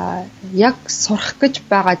яг сурах гэж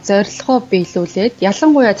байгаа зорилгоо биелүүлээд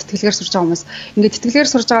ялангуяа тэтгэлгээр сурж байгаа хүмүүс ингээд тэтгэлгээр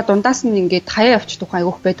сурж байгаа дундаас нь ингээд хаяа авчдаг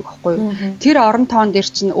айгүйх байдаг байхгүй юу. Тэр орон тоон дээр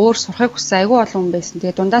чинь өөр сурахыг хүссэн айгүй олон хүн байсан.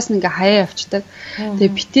 Тэгээ дундаас нь ингээд хаяа авчдаг.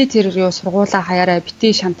 Тэгээ битээ тэр юу сургуулаа хаяараа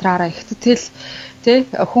битээ шантраараа ихтэл тэ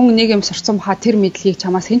хүн нэг юм сурцсан баха тэр мэдлэгийг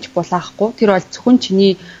чамаас хинч булаахгүй. Тэр бол зөвхөн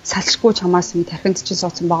чиний салшгүй чамаас юм тархинд чинь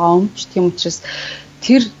суудсан байгаа өмч. Тийм учраас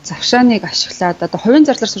тэр завшааныг ашиглаад одоо хувийн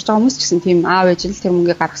зарлаар сурж байгаа хүмүүс ч гэсэн тийм аав ээж л тэр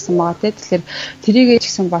мөнгөийг гаргасан байгаа тий. Тэгэхээр тэрийгээ ч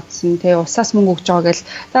гэсэн бодсон тий усаас мөнгө өгж байгаа гэл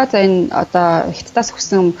за энэ одоо Хятадаас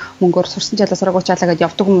өгсөн мөнгөөр сурсан чалаа сургуучаалаа гэдээ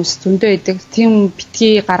явдаг хүмүүс зөндөө идэг. Тийм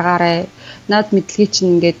битгий гаргаарай. Наад мэдлэгийг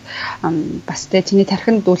чинь ингээд бас тий чиний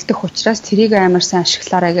тархинд үлдэх учраас тэрийг амар сайн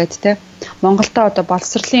ашиглаарай гэд тий. Монголдо одоо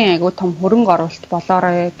боловсролын айгуу том хөрөнгө оруулалт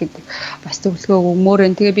болоорой гэдэг бас зөвлөгөө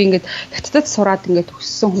өгмөөрэн. Тэгээ би ингээд Хятадд сураад ингээд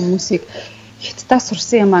өссөн хүмүүсийг Хятадаас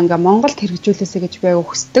сурсан юм ингээ Монголд хэрэгжүүлээсэй гэж би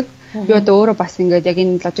хүсдэг. Би одоо өөрөө бас ингээд яг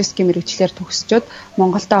энэ логистикийн мэргэжлэр төгсчөөд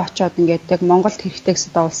Монголдо очиод ингээд яг Монголд хэрэгтэй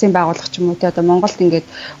гэсэн одоо улсын байгууллага ч юм уу те одоо Монголд ингээд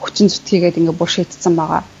хүчин зүтгийгээд ингээ бүр шийдсэн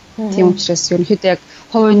байгаа. Тийм учраас ерөнхийдөө яг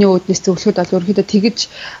хувийн үүднээс зөвлөхөд бол ерөнхийдөө тэгж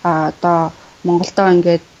одоо Монголдо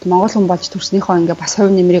ингээд Монгол хүн болж төрснийхөө ингээ бас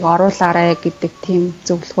хувь нэмрийг оруулаарай гэдэг тийм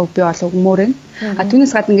зөвлөгөө би бол өгмөөрэн.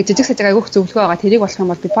 Түүнээс гадна ингээ жижиг сажиг айгүйх зөвлөгөө байгаа. Тэрийг болох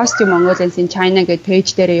юм бол би Позитив Монголиансын China гэдэг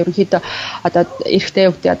пэйж дээр ерөнхийдөө одоо эрэгтэй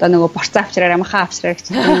хөвгтэй одоо нөгөө борцоо авчраар амхаа авчраар гэж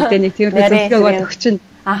нэг тийм зөвлөгөө бол өгчин.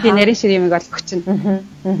 Тийм нарийн шир юмыг бол өгчин.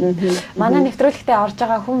 Манай нэвтрүүлэгтээ орж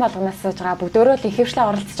байгаа хүн болгоноос сууж байгаа бүгдөө л их хвшлээ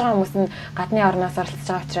оролцож байгаа хүмүүс нь гадны орноос оролцож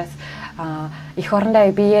байгаа учраас их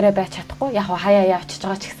орондоо биеэрээ байж чадахгүй. Яг хаяа явчихж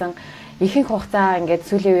байгаа ч гэсэн ихэнх хугацаа ингээд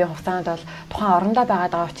сүүлийн үеийн хугацаанд бол тухайн орондоо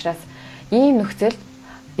байгаа учраас ийм нөхцөлд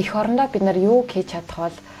их орондоо бид нар юу хийж чадах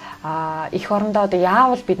бол их орондоо одоо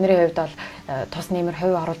яавал бидний хувьд бол тус нэмэр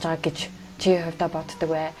хувь оруулж байгаа гэж чи хувьдаа боддог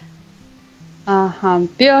вэ?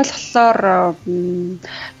 Би болохоор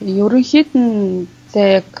ерөнхийд нь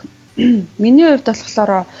яг миний хувьд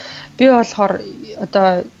болохоор би болохоор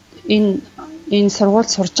одоо энэ сургууль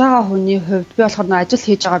сурж байгаа хүний хувьд би болохоор нэг ажил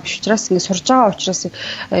хийж байгаа биш учраас ингэ сурж байгаа учраас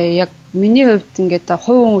яг миний хувьд ингээд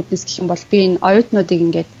хувийн үүднээс гэх юм бол би энэ оюутнуудыг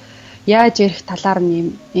ингээд яаж ярих талаар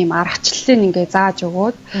нь ийм аргачлалыг ингээ зааж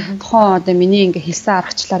өгөөд тухайн одоо миний ингээ хэлсэн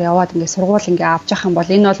аргачлалаар яваад ингээ сургууль ингээ авч явах юм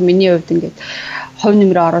бол энэ бол миний хувьд ингээ хувь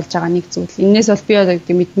нэмрээ оруулж байгаа нэг зүйл. Энээс бол би одоо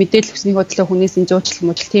мэдээлэл хүсний хөтлөө хүнээс энэ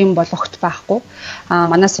жуулчлал мужил тийм бол огт байхгүй.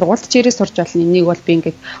 Манай сургуульд ч ирээ сурч болно. Энийг бол би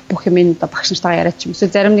ингээ бүх юм энэ багш нартайгаа яриач юм.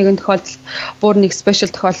 Эсвэл зарим нэгэн тохиолдолд бүр нэг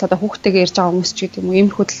спешиал тохиолдолд одоо хүүхдтэйгээ ирж байгаа хүмүүс ч гэдэг юм уу.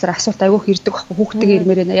 Иймэрхүү талаар асуулт айгүйх ирдэг байхгүй. Хүүхдтэйгээ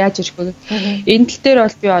ирмээр байна. Яаж ирэх вэ? Энэ тал дээр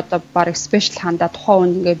бол би одоо баг спешиал хандаа тухайн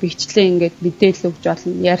үн ингээ бихчлээ ингээд мэдээлэл өгж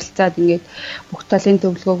болно. Ярилцаад ингээд бүх талын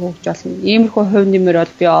төвлөгөөг өгж болно. Иймэрхүү хувь нэмэр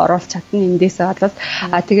бол би оруулах чадна. Эндээсээ бол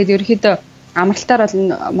тэгээд ерөнхийдөө амралтаар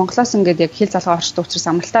бол Монголоос ингээд яг хэл залгаа орчдог учраас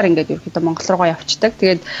амралтаар ингээд ерөнхийдөө Монгол руугаа явцдаг.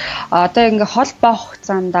 Тэгээд одоо ингээд хол баах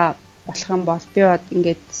хугацаанд болох юм бол би бод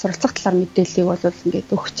ингээд суралцах талаар мэдээллийг бол ингээд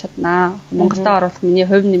өгч чаднаа. Монголд оруулах миний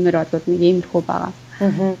хувь нэмэр бол нэг иймэрхүү байгаа.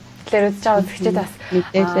 Тэгэхээр үзэж байгаа үзэгчид бас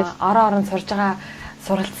орон орон сурж байгаа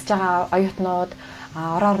суралцж байгаа оюутнууд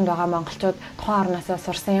орон оронд байгаа монголчууд тухайн орноосоо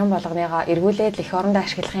сурсан юм болгоныгоо эргүүлээд л их орондоо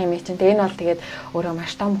ашиглах юм чинь. Тэгээ энэ бол тэгээд өөрөө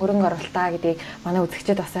маш том хөрөнгө оруулалтаа гэдгийг манай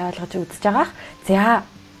үзэгчид бас ойлгож үзэж байгаа. За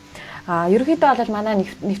ерөнхийдөө бол манай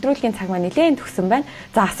нэвтрүүлгийн цаг маань нэлээд төгсөн байна.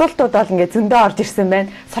 За асуултууд бол ингээд зөндөө орж ирсэн байна.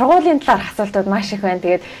 Сургуулийн талаар асуултууд маш их байна.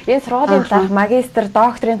 Тэгээд энэ сургуулийн талаар магистр,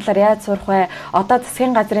 докторийн талаар яаж сурах вэ? Одоо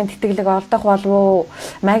засгийн газрын тэтгэлэг олдох болов уу?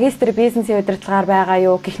 Магистр бизнесийн удирдлагаар байгаа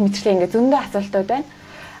юу гэх мэтчлэн ингээд зөндөө асуултууд байна.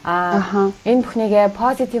 Энэ бүхнийгээ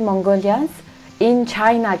Позитив Монголианс in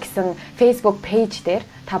China гэсэн Facebook page дээр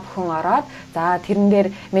та бүхэн ороод за тэрэн дээр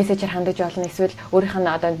мессежээр хандаж болно. Эсвэл өөрийнх нь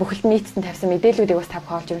одоо бүхэлд нийцсэн тавьсан мэдээллүүдийг бас та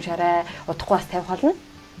бүхэн олж уншаарай. Удахгүй бас тавих болно.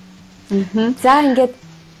 За ингээд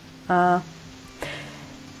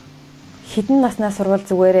хэдэн наснаас сурвал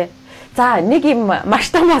зүгээрээ. За нэг юм маш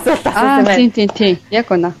том асуулт асуусан байна. Тийм. Яг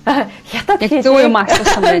үнэ. Хятад яг зөв юм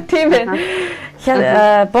асуусан байна. Тийм байна.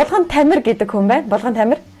 Булган Тамир гэдэг хүн байна. Булган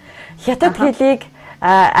Тамир. Хятад хэлийг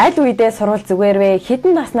аль үедээ сурвал зүгээр вэ?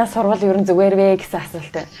 Хэдэн наснаас сурвал ер нь зүгээр вэ гэсэн асуулт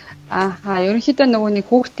байна. Ерөнхийдөө нөгөө нэг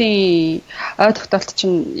хүүхдийн ой тогтоолт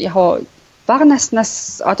чинь яг бага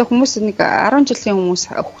наснаас одоо хүмүүс нэг 10 жилийн хүмүүс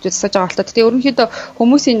хүүхдүүд асууж байгаа болтой. Тэгээ ерөнхийдөө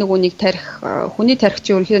хүмүүсийн нөгөө нэг тарих хүний тарих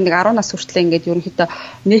чинь ерөнхийдөө нэг 10 нас хүртэл ингээд ерөнхийдөө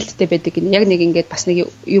нээлттэй байдаг. Яг нэг ингээд бас нэг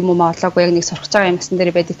юм олоогүй яг нэг сурах байгаа юм насн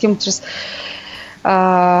дээр байдаг. Тийм учраас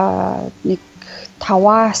нэг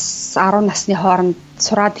 5-аас 10 насны хооронд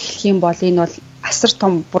сураад эхлэх юм бол энэ бол асар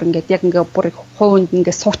том бүр ингээд яг ингээд бүр хувинд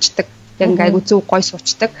ингээд суучдаг. Яг ингээд айгу зөв гой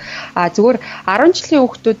суучдаг. Зүгээр 10 жилийн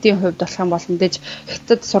хүүхдүүдийн хувьд болох юм бол мэдээж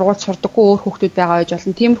Хятад сургууль сурдаггүй өөр хүүхдүүд байгаа гэж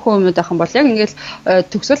болно. Тиймэрхүү юмуд байх юм бол яг ингээд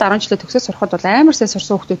төгсөл 10 жилээ төгсөөд сурахад бол амар сайн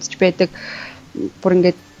сурсан хүүхдүүд ч байдаг. Бүр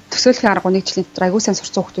ингээд төсөөлхийн арга 1 жилийн дотор айгу сайн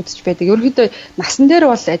сурсан хүүхдүүд ч байдаг. Ерөнхийдөө насан дээр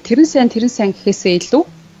бол тэрэн сайн гэхээсээ илүү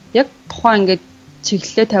яг тухайн ингээд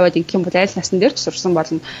чиглэлээ тавиад ингэх юм бол айл насны дээр ч сурсан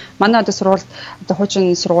болно. Манай одоо сургуульд одоо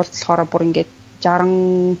хуучин сургуульд болохоор бүр ингээд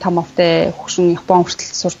 65 автай хөгшин Япон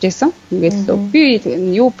хүртэл сурч байсан. Ингээд би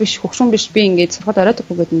юу биш хөгшин биш би ингээд сурахад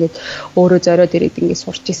ороодаггүй гэдэг ингээд өөрөө зориод ирээд ингээд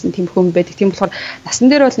сурч байсан тийм хүм байдаг. Тийм болохоор насан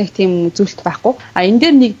дээр бол нэг тийм зүйлт байхгүй. Энэ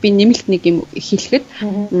дээр нэг би нэмэлт нэг юм хэлэхэд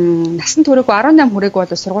насан туршаагүй 18 хүрээг бол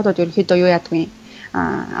сургуулиуд ерөнхийдөө юу яадгүй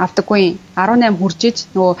автаггүй 18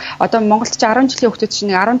 хүрчиж нөгөө одоо Монголд ч 10 жилийн хүүхдүүд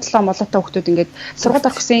чинь 17 молоотой хүүхдүүд ингээд сургууль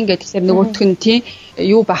орох гэсэн ингээд тэгэхээр нөгөөх нь тийм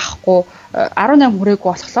юу байхгүй 18 хүрээгүй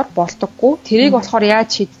болохоор болдоггүй тэрийг болохоор яаж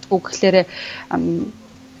шийддэггүй гэхлээр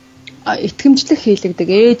итгэмжлэх хийлэгдэг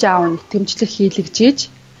ээж аав нь итгэмжлэх хийлэгжээж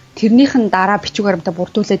тэрнийх нь дараа бичиг баримтаа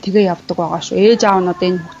бүрдүүлээд тэгээ явдаг байгаа шүү. Ээж аав нь одоо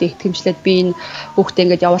энэ хүүхдээ итгэмжлээд би энэ хүүхдээ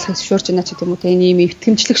ингээд явуулахыг зөвшөөрч байна ч гэдэг юм уу те ийм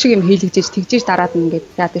итгэмжлэх шиг юм хийлэгжээж тэгжээж дараад нь ингээд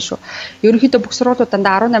яадаг шүү. Ерөнхийдөө бүх сургуулиудаа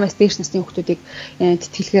 18-аас дээш насны хүүхдүүдийг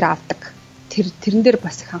тэтгэлгээр авдаг. Тэрэн дээр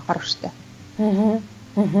бас их анхаарах хэрэгтэй.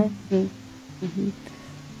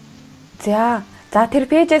 За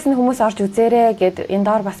тэр пэйжээс нь хүмүүс орж үзээрэй гэд энэ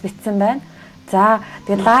доор бас бичсэн байна. За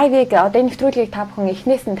тэгээд лайвыг одоо энэ нэвтрүүлгийг та бүхэн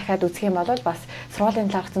эхнээс нь дахиад үзэх юм бол бас сургуулийн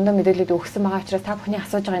талаарх зөндөө мэдээлэлүүд өгсөн байгаа учраас та бүхний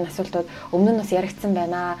асууж байгаа энэ асуултууд өмнө нь бас яригдсан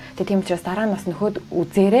байна. Тэгээд тийм учраас дараа нь бас нөхөд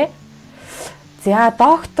үзээрэй. За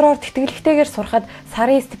доктороор тэтгэлэгтэйгээр сурахад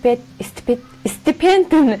сарын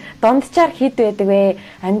стипенд нь дунджаар хэд байдаг вэ?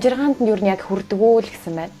 Амжиргаанд нь юу нэг яг хүрдэг үү л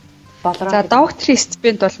гэсэн байна. За докторийн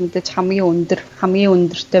стипенд бол мэдээж хамгийн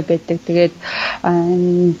өндөртэй байдаг. Тэгээд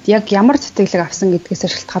яг ямар тэтгэлэг авсан гэдгээс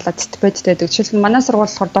шалтгаалаад стипендтэй байдаг. Жишээлбэл манай сургууль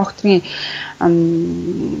болохоор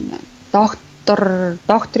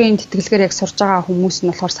докторийн тэтгэлгээр яг сурж байгаа хүмүүс нь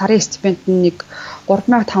болохоор сарын стипенд нэг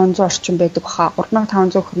 3500 орчим байдаг баха.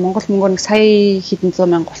 3500 Монгол мөнгөөр нэг сая хэдэн зуун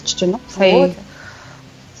мянга болчихж байна. Сая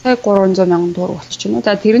 300 мянган төгрөг болчихж байна.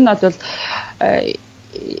 За тэр нь бол одоо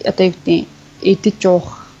юу гэдэг эдэж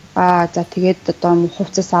уух за тэгээд одоо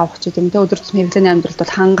хувцас авах ч гэдэм тэ өдөр тутмын хэрэглээний амьдралд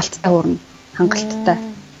бол хангалттай хүрнэ. Хангалттай.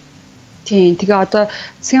 Тийм. Тэгээ одоо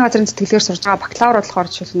засгийн газрын тэтгэлгээр сурж байгаа бакалавр болохоор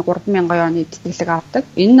жишээлбэл 3000 оны тэтгэлэг авдаг.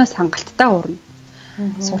 Энээс хангалттай урна.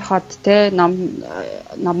 Сурахад те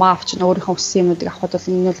намаа авч өөрийнхөө хүссэн юмнуудыг авахд бол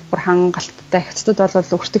энэ бол бүр хангалттай. Хятадд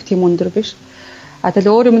бол өртөг тийм өндөр биш.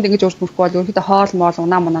 Тэгэл өөр юмд ингэж өөрчлөхгүй бол ерөнхийдөө хоол моол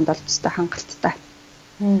унаа мунанд бол төстэй хангалттай.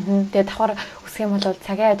 Тэгээ давхар үсэх юм бол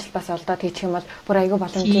цагийн ажил бас олдоод хийчих юм бол бүр айгүй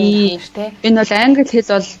боломжтой юм шүү те. Энэ бол англи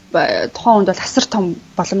хэл бол тухайн хүнд бол асар том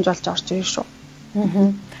боломж болж орж ирж шүү.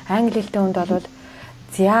 Англи хэлтэй хүнд бол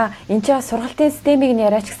за энэ чинь сургалтын системийг нь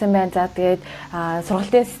яриач гэсэн байна. За тэгээд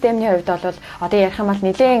сургалтын системний хувьд бол одоо ярих юм бол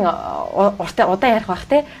нэлээд удаан ярих бах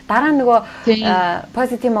те. Дараа нөгөө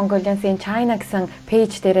Позитив Монголианс in China гэсэн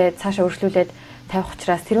пэйж дээрээ цаашаа өргөжлүүлээд тавих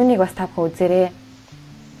учраас тэрүүнийг бас та бүхэн үзээрэй.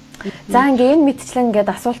 За ингээ энэ мэдчлэн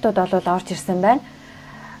ингээд асуултууд бол орж ирсэн байна.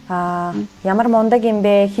 Ямар мундаг юм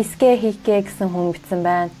бэ? Хискэ хийхэ гэсэн хүн бичсэн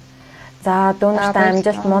байна. За дүүнэртээ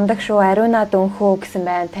амжилт мундаг шүү. Ариуна дөнхөө гэсэн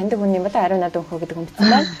байна. Таньдаг хүн юм бол Ариуна дөнхөө гэдэг хүн бичсэн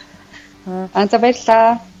байна. За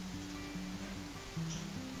баярлалаа.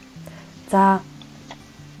 За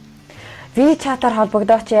WeChat-аар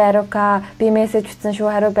холбогдооч Арука би мессеж бичсэн шүү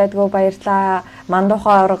хариу байдгүй баярлаа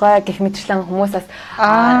мандуухай оргой гэх мэтчлэн хүмүүсээс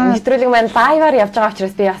нэвтрүүлэг маань лайваар явж байгаа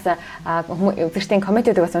учраас би бас үзэгчдийн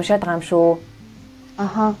комментүүдийг бас уншаад байгаа юм шүү.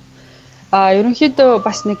 Ерөнхийдөө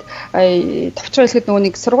бас нэг товчроо хэлэхэд нөгөө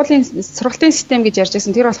нэг сургалтын систем гэж ярьж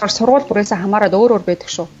байсан. Тэр болохоор сургууль бүрээс хамаараад өөр байдаг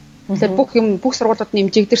шүү. Тэгэхээр бүх сургуулиуд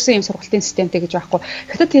нэмжигдэрсэн юм сургалтын системтэй гэж байхгүй.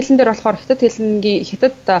 Хятад хэлэн дээр болохоор хятад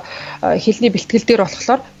хэлний бэлтгэл дээр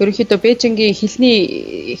болохоор ерөнхийдөө Бээжингийн хэлний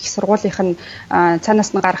их сургуулийнх нь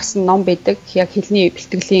цаанаас нь гаргасан ном байдаг. Яг хэлний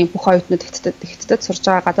бэлтгэлийн бүх оюутнууд хятадд сурж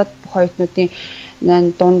байгаа гадаад бүх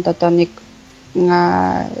оюутнуудын дунд одоо нэг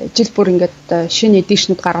жил бүр ингээд шинэ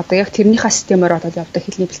эдишнүүд гаргадаг. Яг тэрнийхээ системээр бол явдаг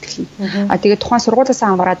хэлний бэлтгэл нь. Тэгээд тухайн сургуулиас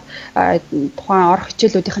хамаарат тухайн орох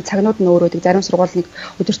хичээлүүдийн цагнууд нь өөрөөдөг. Зарим сургууль нэг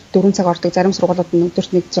өдөрт 4 цаг ордог, зарим сургуулиуд нь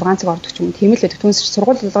өдөрт нэг 6 цаг ордог ч юм уу. Тийм л байдаг. Түүнээс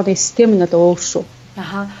сургууль болгоны систем нь бол өөр шүү.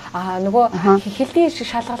 Нөгөө хэлний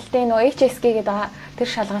шалгалтын нөгөө HSG гэдэг тэр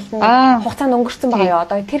шалгалт нь хугацаанд өнгөрсөн байгаа юу?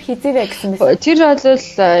 Одоо тэр хизээвэ гэсэн мэт. Тэр бол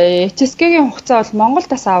HSG-гийн хугацаа бол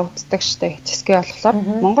Монголдас авагддаг штэ. HSG болохоор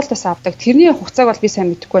Монголдас авдаг. Тэрний хугацааг бол би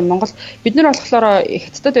сайн мэдэхгүй байна. Бид нар болохоор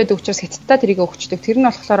Хятадд байдаг учраас Хятадтай тэрийг өгчдөг. Тэр нь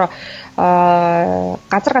болохоор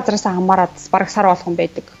газараас хамаарат бараг сар болгон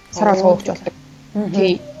байдаг. Сар болгон өгч болдог.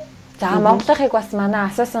 Тийм. За Монголынхыг бас манай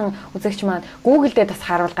асуусан үзэгч маань Google дээр бас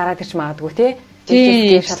харуул гараад ирж магадгүй тий.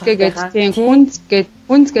 Тийм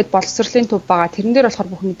хүнз гээд боловсролын төв байгаа. Тэрэн дээр болохоор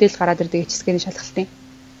бүх мэдээлэл гараад ирдэг HSG-ний шалгалтын.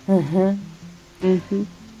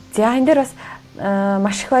 За энэ дээр бас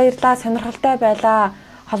маш их баярлалаа. Сонирхолтой байлаа.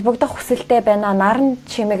 Холбогдох хүсэлтэй байна. Наран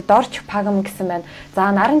чимэг дорч пагам гэсэн байна.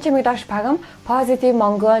 За наран чимэг дорч пагам Позитив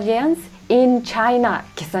Монголианс in China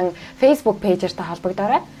гэсэн Facebook пэйжээр та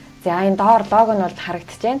холбогдоорой. За энэ доор лого нь бол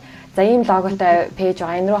харагдаж байна. За ийм логотой пэйж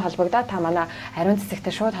байгаа. Энэ рүү холбогдоод та манай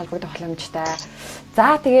Ариунцэцэгтэй шууд холбогдох боломжтой.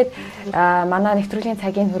 За тэгээд манай нэвтрүүлгийн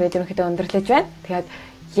цагийн хүрээд ерөнхийдөө өндөрлөж байна. Тэгээд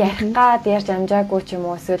ярих гад ярьж амжаагүй ч юм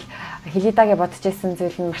уу эсвэл хэлийдагээ бодож байсан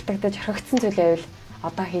зүйл нь мартагдаж хөгжсөн зүйлээ байвал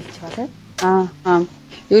одоо хэлж болно.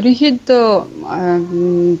 Ерөнхийдөө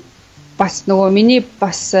бас нөгөө миний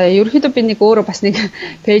бас ерөнхийдөө би нэг өөрөө бас нэг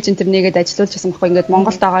пэйж энэ нэгэд ажиллуулж байсан байхгүй. Ингээд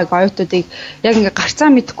Монголд байгаа оюутнуудыг яг ингээд гарцаа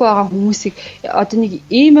мэдэхгүй байгаа хүмүүсийг одоо нэг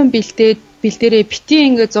ийм юм бэлдээрээ бити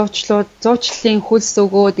ингээд зуучлалын хөлс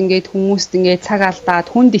өгөөд ингээд хүмүүст ингээд цаг алдаад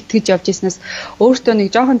хүнд итгэж явж ирснээс өөртөө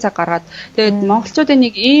нэг жоохон цаг гаргаад тэгээд монголчуудын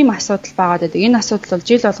нэг ийм асуудал байгаад байдаг. Энэ асуудал бол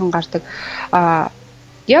жил болгон гардаг.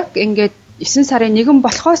 Яг ингээд 9 сарын 1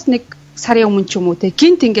 болохоос нэг сарын өмнө ч юм уу те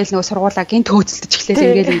гинт ингээл нөгөө сургуулаа гинт хөөцөлдөж эхлэв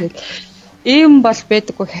ингээл ийм бол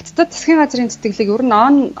байдаггүй. Хятадд засгийн газрын тэтгэлэг ер нь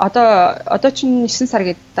одоо чинь 9 сар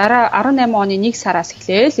гээд дараа 18 оны 1 сараас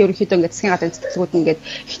эхлээл ерөнхийдөө ингээд засгийн газрын тэтгэлгүүд ингээд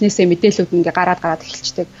эхнээсээ мэдээллүүд ингээд гараад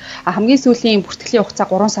эхэлчихдэг. Хамгийн сүүлийн бүртгэлийн хугацаа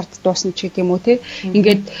 3 сард дуусна ч гэдэг юм уу те.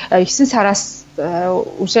 Ингээд 9 сараас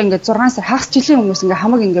үгүй ингээд 6 сар хагас жилийн өмнөөс ингээд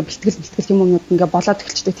хамаг ингээд бэлтгэл юмнууд ингээд болоод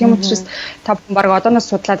эхэлчихдэг. Тийм учраас та бүхэн баг одооноос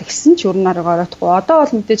судлаад эхэлсэн ч өрнөр оройтгүй. Одоо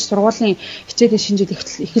бол мэдээж сургуулийн хичээлийн шинэ жил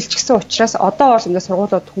эхэлчихсэн учраас одоо бол ингээд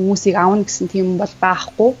сургуулиуд хүмүүсийг аавна гэсэн тийм бол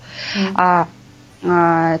байхгүй.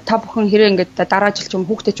 Та бүхэн хэрэг ингээд дараа жил ч юм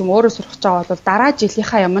хүүхдээ ч юм өөрөө сурах гэж байгаа бол дараа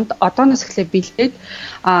жилийнхаа юмд одооноос эхлээ бэлдээд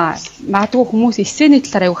магадгүй хүмүүс эссэний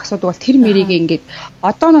талаар аяг асуудаг бол тэр мэрийг ингээд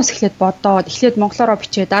одооноос эхлээд бодоод эхлээд монголоор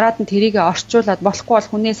бичээ дараад нь тэрийг орчуулад болохгүй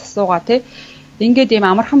бол хүнээс асуугаа тий ингээд ийм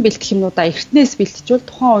амархан бэлтгэх юмнуудаа эртнээс бэлтжүүл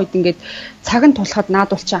тухайн үед ингээд цаг нь тулахад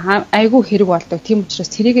наадуул чи айгүй хэрэг болдог. Тийм учраас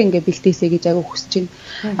тэрийг ингээд бэлтээсэй гэж айгүй хүсэж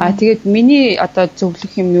байна. Тэгээд миний одоо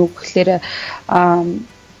зөвлөх юм юу гэхээр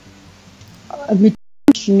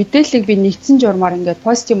мэдээллийг би нэгдсэн журмаар ингээд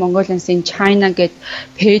Позитив Монголиансын China гэдэг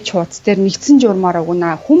пэйж хуудас дээр нэгдсэн журмаар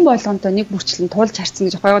өгнө. Хүн болгонтой нэг бүрчлэн туулж харцсан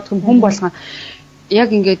гэж байгаа. Хүн болгон яг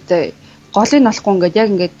ингээд голыг олохгүй ингээд яг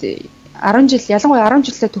ингээд 10 жил ялангуяа 10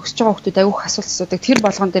 жилдээ төгсөж байгаа хүмүүс айгүйх асуулт асуудаг. Тэр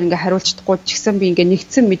болгон дээр ингээ хариулж чадахгүй ч гэсэн би ингээ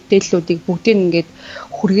нэгдсэн мэдээллүүдийг бүгдийг ингээд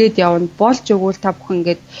хүргээд явна. Болж өгвөл та бүхэн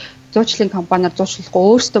ингээд зуучлалын компаниар зуучлахгүй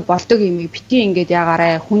өөртөө болдог юм бити ингээд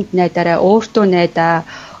ягаарай, хүнд найдаарай, өөртөө найдаа,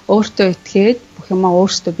 өөртөө итгээд бүх юмаа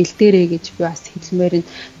өөртөө бэлдээрэй гэж би бас хэлмээр.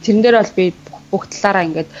 Тэрэн дээр бол би бүх талаараа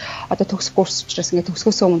ингээд одоо төгсөх курс учраас ингээд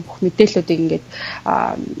төгсгөөс өмнө бүх мэдээллүүдийг ингээд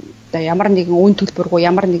одоо ямар нэгэн үн төлбөргүй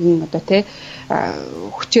ямар нэгэн одоо тий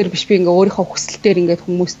хүчээр биш би ингээ өөрийнхөө хүсэлтээр ингээд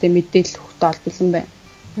хүмүүстэй мэдээлэл өгөхтэй бол бэлэн байна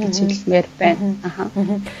гэж хэлмээр байна.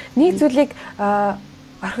 Нэг зүйлийг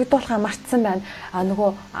орхигдуулахаа мартсан байна.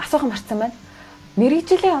 Нөгөө асуух мартсан байна.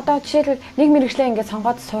 Мэргэжлийн одоо жишээлбэл нэг мэргэжлээ ингээд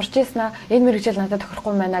сонгоод сурч ийснаа энэ мэргэжил надад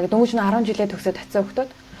тохирохгүй байна гэдэг дөнгөж нь 10 жилээ төгсөөд очисон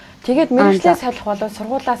хүмүүс. Тэгээд мэргэжлээ солих болов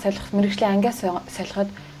сургуулаа солих мэргэжлийн ангиас солиход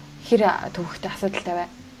хэр төвөгтэй асуудалтай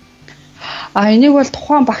байна. Энийг бол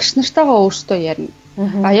тухайн багш нартайгаа өөртөө ярина.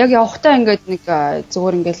 Яг явахтаа ингээд нэг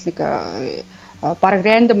зүгээр ингээд нэг баг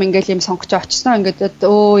рандом ингээд юм сонгож очсноо ингээд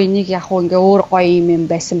энийг яг уу ингээд өөр гоё юм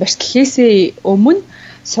байсан байж гэхээсээ өмнө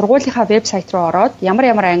сургуулийнхаа вебсайт руу ороод ямар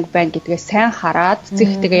анги байна гэдгээ сайн хараад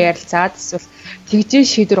зэгтэйгээ ярилцаад эсвэл тэгжээ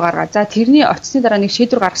шийдвэр гаргаад за тэрний очсны дараа нэг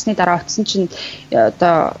шийдвэр гаргасны дараа очсон чинь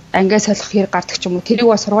одоо ангиа солих хэрэг гардаг ч юм уу тэрийг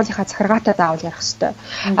бол сургуулийнхаа захиргаатаа даавал ярих хэрэгтэй.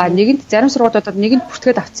 Нэгэнд зарим сургуулиудад нэгэнд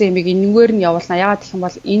бүртгээд авсан юмыг энэгээр нь явуулна. Яагаад гэх юм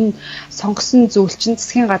бол энэ сонгосон зүйл чинь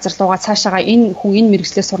засгийн газар руугаа цаашаага энэ хүн энэ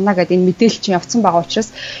мэргэжлээ сурна гэдэг энэ мэдээлэл чинь явцсан байгаа учраас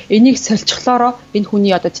энийг сольчихлоороо энэ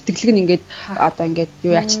хүний одоо тэтгэлэг нь ингээд одоо ингээд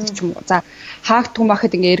юу яачдаг ч юм уу. За хаагдгүй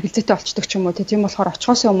махад ингээд эргэлзээтэй болчдөг ч юм уу. Тийм болохоор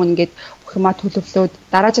очихоос өмнө ингээд бүх юмаа төлөвлөөд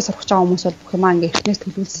дараажаа сурах гэж байгаа хүмүүс бол бүх юмаа ингээд эхнээс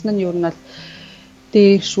төлөвлөсөн нь юу нь бол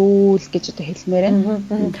дээр шүүл гэж одоо хэлмээр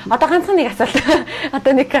байна. Одоо ганцхан нэг асуулт.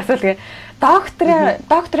 Одоо нэг асуулт гээ.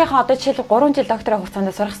 Докторийнхаа одоо жишээлбэл 3 жил докторийн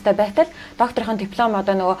хугацаанд сурах хэрэгтэй байтал докторийн диплом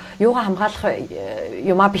одоо нөгөө юугаа хамгаалах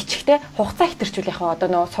юмаа бичихтэй хугацаа хитэрчүүл яг одоо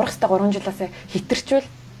нөгөө сурах хэрэгтэй 3 жилээс хитэрчүүл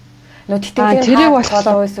нөгөө тэтгэлийн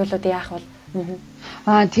болов эсвэл яах вэ?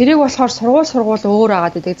 Тэрийг болохоор сургууль өөр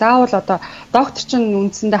агаад байдаг. Заавал одоо доктор чинь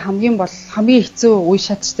үндсэндээ хамгийн хэцүү үе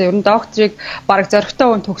шаттай. Ер нь докторыг бараг зоригтой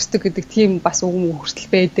хүн төгсдөг гэдэг тийм бас үгэн хүртэл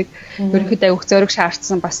байдаг. Ерөнхийдөө авих зориг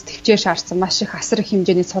шаардсан, бас төвчээр шаардсан, маш их асар их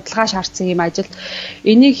хэмжээний судалгаа шаардсан юм ажил.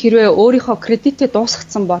 Энийг хэрвээ өөрийнхөө кредитээ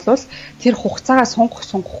дуусгацсан бол тэр хугацаагаа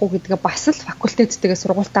сунгахгүй гэдгээ бас л факультеттэйгээ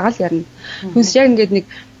сургуультайгаа л ярина. Түнс яг ингээд нэг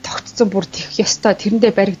тогтцсон бүр тех ёстой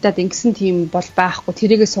тэрэндээ баригдаад ингэсэн тийм бол байхгүй.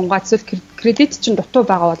 Тэрийгээ сунгаад эсвэл кредит чинь дутуу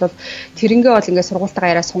байгаа бол тэрнгээ бол ингээд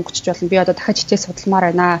сургуультайгаа яриа сунгачч болно. Би одоо дахиад хичээл судалмаар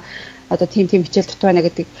байна. Одоо тийм хичээл дутуу байна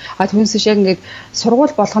гэдэг. Түнсэш яг ингээд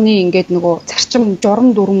сургууль болгоны ингээд нөгөө зарчим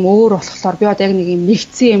журам дүрм өөр болохоор би одоо яг нэг юм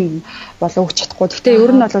нэгцэн юм болоо өгч чадахгүй. Гэхдээ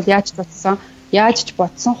ер нь бол яаж ч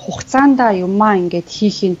бодсон хугацаанда юмаа ингээд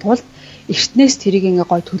хийхийн тулд эртнээс тэрийг ингээд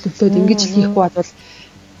гой төлөвлөөд ингэж хийхгүй бол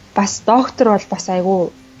бас доктор бол бас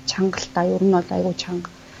айгүй чангалтай ер нь бол айгүй чанга.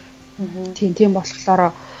 Тийм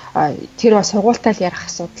болохоор тэр бас сургуультай л ярих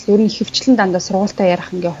асуудал. Ер нь хөвчлэн дандаа сургуультай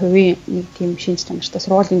ярих ингээ хувийн нэг тийм шинж чанартай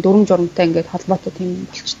сургуулийн дүрм журамтай ингээд холбоотой тийм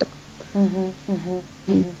болчдөг.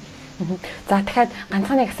 За дахиад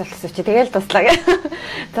ганцхан нэг асуулт асуучих. Тэгээл дуслаа гэ.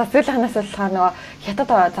 За сүүлийнхнээс болохоор нөгөө хятад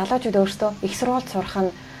залуучууд өөрсдөө их сургуульд сурах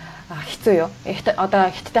нь хэцүү юу? Одоо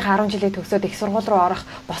хятадын 10 жилийн төгсөөд их сургууль руу орох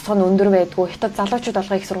босго нь өндөр байдгүй. Хятад залуучууд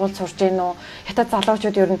алга их сургууль сурж гин үү? Хятад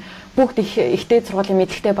залуучууд ер нь бүгд ихтэй сургуулийн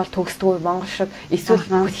мэдлэгтэй бол төгсдгүй Монгол шиг эсвэл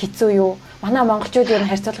хэцүү юу? Манай монголчууд ер нь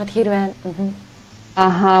харьцуулахад хэр байна?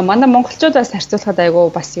 Манай монголчуудаас харьцуулахад айгүй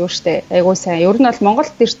бас юу штэ. Айгүй сайн. Ер нь бол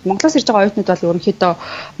Монголоос ирж байгаа оюутнууд бол ерөнхийдөө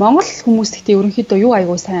монгол хүмүүс гэхдээ ерөнхийдөө юу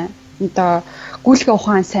айгүй сайн. Одоо гүйлгээ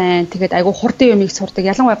ухаан сайн тэгээд айгүй хурдан юмыг сурдаг.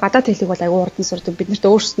 Ялангуяа гадаад хэлийг бол айгүй хурдан сурдаг. Бид нарт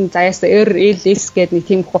өөрсдөө заяас LS гэдэг нэг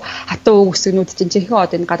тийм их хатуу үг үсгнүүд чинь жинхэнэ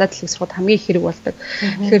одоо энэ гадаад хэлийг сурахад хамгийн их хэрэг болдог.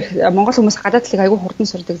 Тэгэхээр монгол хүмүүс гадаад хэлийг айгүй хурдан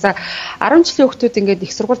сурдаг. За 10 жилийн хүүхдүүд ингээд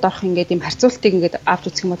их сургуульд орох ингээд ийм харьцуултыг ингээд авч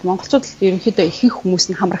үзэх юм бол монголчууд ерөнхийдөө ихэнх хүмүүс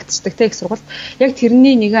нь хамрагдчихдаг те их сургуульд. Яг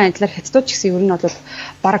тэрний нэгэн адилаар хятадууд ч гэсэн ер нь бол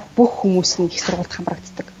бараг бүх хүмүүс нь их сургуульд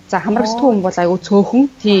хамрагддаг. За хамрагддаг хүн бол айгүй цөөхөн.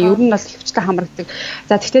 Тийм ер нь бол хөвчлэн хамрагддаг.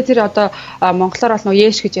 За тэгтээ тэр одоо монголоор бол нөө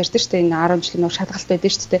яэш гэж ярьдаг шүү дээ. Энэ 10 жилийн нөө шалгалт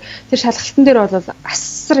байдаг шүү дээ. Тэр шалгалтын дээр бол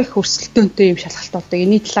асар их өрсөлдөөнтэй юм шалгалт болдог.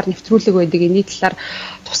 Энэний талаар нэвтрүүлэг байдаг. Энэний талаар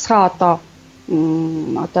тусгай одоо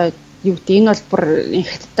юу гэдэг энэ бол бүр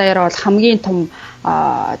хятад даяараа бол хамгийн том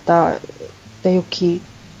одоо юу гэх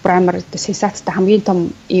пример сенсацтай хамгийн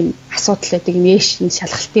том ийм асуудал байдаг. Ийм яэш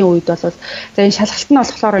шалгалтын үед бол за энэ шалгалт нь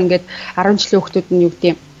болохоор ингээд 10 жилийн хүүхдүүд нь юу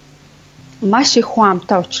гэдэг маш их хүн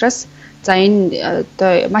амтай учраас За энэ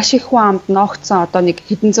одоо маш их хүн амд ноогдсон одоо нэг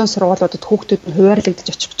хэдэн зуун сургуулиудад хүүхдүүд нь хуваарлагдаж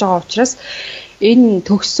очих гэж байгаа учраас энэ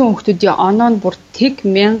төгссөн хүүхдүүдийн оноо нь бүр тэг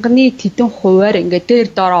мянганы тэдэн хувиар ингээд дээр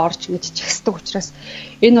доороо орж ингэж чагсдаг учраас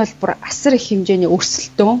энэ бол бүр асар их хэмжээний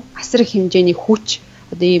өрсөлдөөн, асар их хэмжээний хүч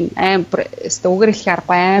одоо ийм амар үгээр хэлэх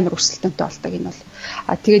аргагүй амар өрсөлдөөнтэй болдог энэ бол.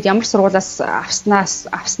 Тэгээд ямар сургуулаас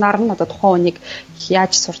авснаар нь одоо тухайн хүнийг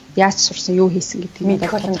яаж сурсан, юу хийсэн гэдгийг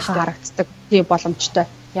мэдээлэл харагддаг. Тийм боломжтой.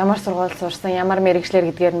 Ямар сургууль сурсан, ямар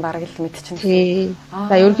мэрэгчлэр гэдгээр нь бараг л мэдчихнэ.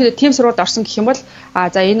 За ерөнхийдөө тийм сургуульд орсон гэх юм бол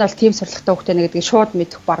за энэ бол тийм сурлагатай хүүхдээ нэ гэдгийг шууд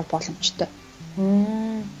мэдэх бараг боломжтой.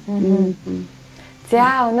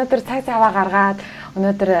 За өнөөдөр цаг цаваа гаргаад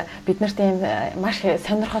өнөөдөр бид нарт ийм маш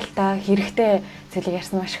сонирхолтой хэрэгтэй зүйлийг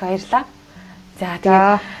ярьсан маш их баярлалаа. За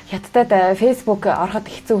тэгээд Хятадад Facebook ороход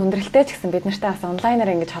хэцүү хүндрэлтэй ч гэсэн бид нартай бас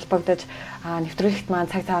онлайнаар ингэж холбогдож нэвтрүүлэгт маань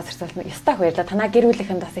цаг цаваа зарцуулсан ёстой баярлалаа. Танаа гэр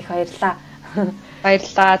бүлийнхэнд бас их баярлалаа.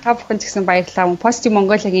 Баярлалаа. Та бүхэн ч гэсэн баярлалаа. Позитив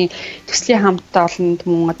Монголиагийн төслийн хамттай олонд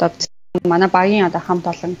мөн одоо манай багийн одоо хамт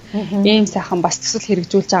олон ийм сайхан бас төсөл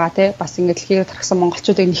хэрэгжүүлж байгаа те бас ингээд дэлхийд тархсан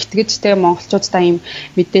монголчуудыг нэгтгэж те монголчуудаа ийм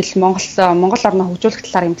мэдээлэл Монгол орноо хөгжүүлэх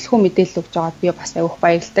талаар ийм дэлгүүр мэдээлэл өгж байгаад би бас аяух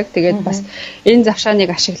баярлдаг. Тэгээд бас энэ завшааныг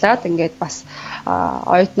ашиглаад ингээд бас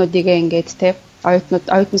оюутнуудыг ингээд те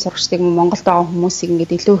оюутан сурагчдыг Монголд байгаа хүмүүсийг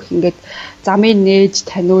ингээд илүү их ингээд замыг нээж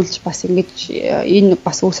таниулж бас ингээд энэ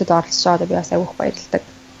бас үүсэд оролцож байгаа би бас аяух баярлдаг.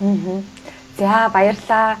 За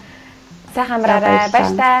баярлалаа. Сайхан амраарай.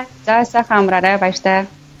 Баяртай. За сайхан амраарай. Баяртай.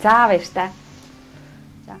 За баяртай.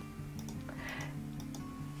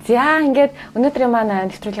 За ингээд өнөөдрийн маань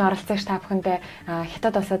нэвтрүүлгийн оролцогч та бүхэндээ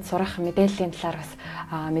Хятад улсад сурах мэдээллийн талаар бас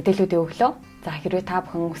мэдээллүүдийг өглөө. За хэрвээ та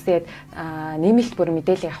бүхэн хүсээд нэмэлт бүр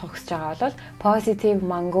мэдээлэл авах хүсэж байгаа бол Позитив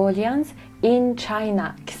Монголианс in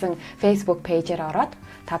China гэсэн Facebook пэйжээр ороод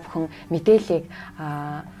та бүхэн мэдээллийг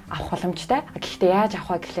авах боломжтой. Гэхдээ яаж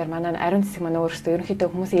авах вэ гэхээр манай Н.Ариунцэцэг манай өөрөөсөө ерөнхийдөө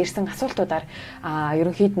хүмүүсийн ирсэн асуултуудаар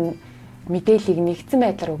ерөнхийдөө мэдээллийг нэгдсэн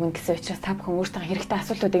байдлаар өгнө гэсэн учраас та бүхэн өөртөө хэрэгтэй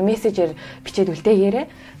асуултуудыг мессежээр бичээд үлдээгээрэй.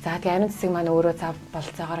 За тэгээ Н.Ариунцэцэг маань өөрөө зав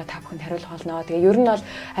болцоогоор та бүхэнд хариулах болно. Тэгээ ер нь бол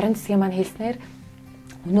Н.Ариунцэцгийн маань хэлснээр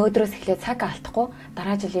өнөөдрөөс эхлээд цаг алдахгүй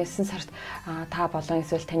дараа жилийн 9 сард та болон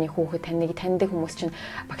эсвэл таны хүүхэд таныг таньдаг хүмүүс чинь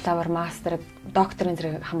бакалавр, мастер, докторийн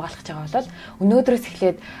зэрэг хамгаалах гэж байгаа бол өнөөдрөөс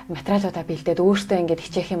эхлээд материалуудаа бэлдээд өөртөө ингэж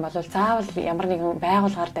хичээх юм бол заавал ямар нэгэн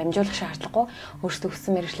байгууллагаар дамжуулах шаардлагагүй өөртөө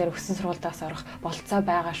өссөн мэргэжлэр өссөн сургуультаас орох болцоо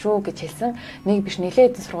байгаа шүү гэж хэлсэн. Нэг биш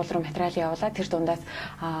нэлээд сургууль руу материал явуулаад тэр дундаас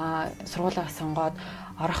сургуулаа сонгоод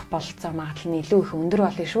орох болцоо магадлал нь илүү их өндөр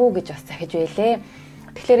болно шүү гэж бас захиж байлээ.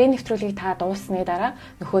 Тэгэхээр энэ нэвтрүүлгийг та дууссаны дараа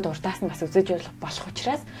нөхөд урдаас нь бас үзэж болох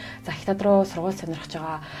учраас за Хятад руу сургууль сонирхож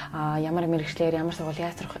байгаа ямар мэргэжлэр ямар сургууль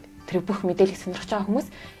яаж сурах тэр бүх мэдээллийг сонирхож байгаа хүмүүс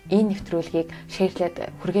энэ нэвтрүүлгийг шеэрлээд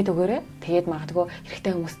хүргээд өгөөрэй. Тэгээд магадгүй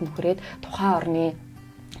хэрэгтэй хүмүүст нь хүрээд тухайн орны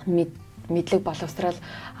мэдлэг боловсрал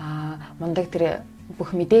мундаг тэр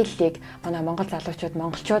бүх мэдээллийг манай монгол залуучууд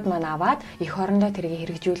монголчууд маань аваад эх орондоо тэргийг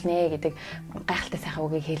хэрэгжүүлнэ гэдэг гайхалтай сайхан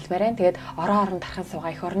үгийг хэлмээр байна. Тэгээд орон орон тархан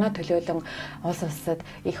суугаа эх орноо төлөөлөн улс улсад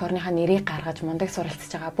эх орныхаа нэрийг гаргаж мундаг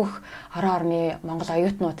суралцж байгаа бүх орон орны монгол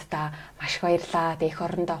оюутнуудаа маш их баярлалаа. Тэгээд эх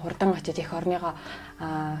орондоо хурдан очиж эх орныгоо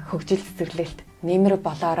хөгжил цэцэрлэгт нэмэр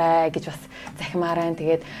болоорой гэж бас захимаар байна.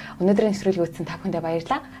 Тэгээд өнөөдрийн нэвтрүүлгийг үзсэн та бүхэндээ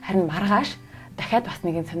баярлалаа. Харин маргааш дахиад бас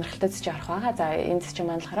нэгэн сонирхолтой зочин орох байгаа. За энэ зочин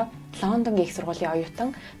маань болохоор Лондонгийн их сургуулийн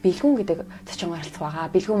оюутан билгүн гэдэг зочин оролцох байгаа.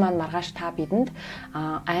 Билгүн маань маргааш та бидэнд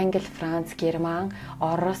Англи, Франц, Герман,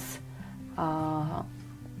 Орос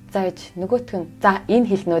зааж нөгөөх нь за энэ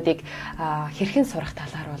хэлнүүдийг хэрхэн сурах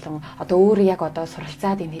талаар болон одоо өөр яг одоо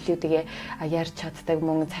суралцаад энэ хэлүүдийг ярьж чаддаг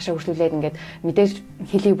мөн цаашаа хөгжүүлээд ингээд мэдээж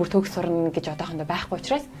хэлийг бүр төгс сурна гэж одоохондоо байхгүй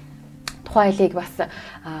учраас тухайн хэлийг бас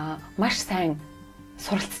маш сайн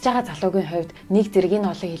суралцж байгаа залуугийн хувьд нэг зэргийн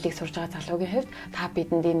олон хэлийг сурж байгаа залуугийн хувьд та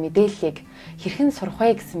бидэнд энэ мэдээллийг хэрхэн сурах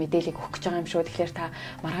вэ гэсэн мэдээллийг өгөх гэж байгаа юм шүү. Тэгэхээр та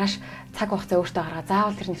маргааш цаг хугацаа өөртөө гаргаад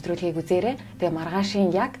заавал тэр нэвтрүүлгийг үзээрэй. Тэгээ маргаашийн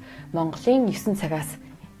яг Монголын 9 цагаас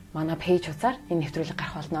манай пэйж хуудасаар энэ нэвтрүүлэг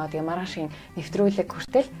гарах болно. Тэгээ маргаашийн нэвтрүүлэг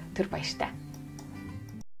хүртэл түр баяртай.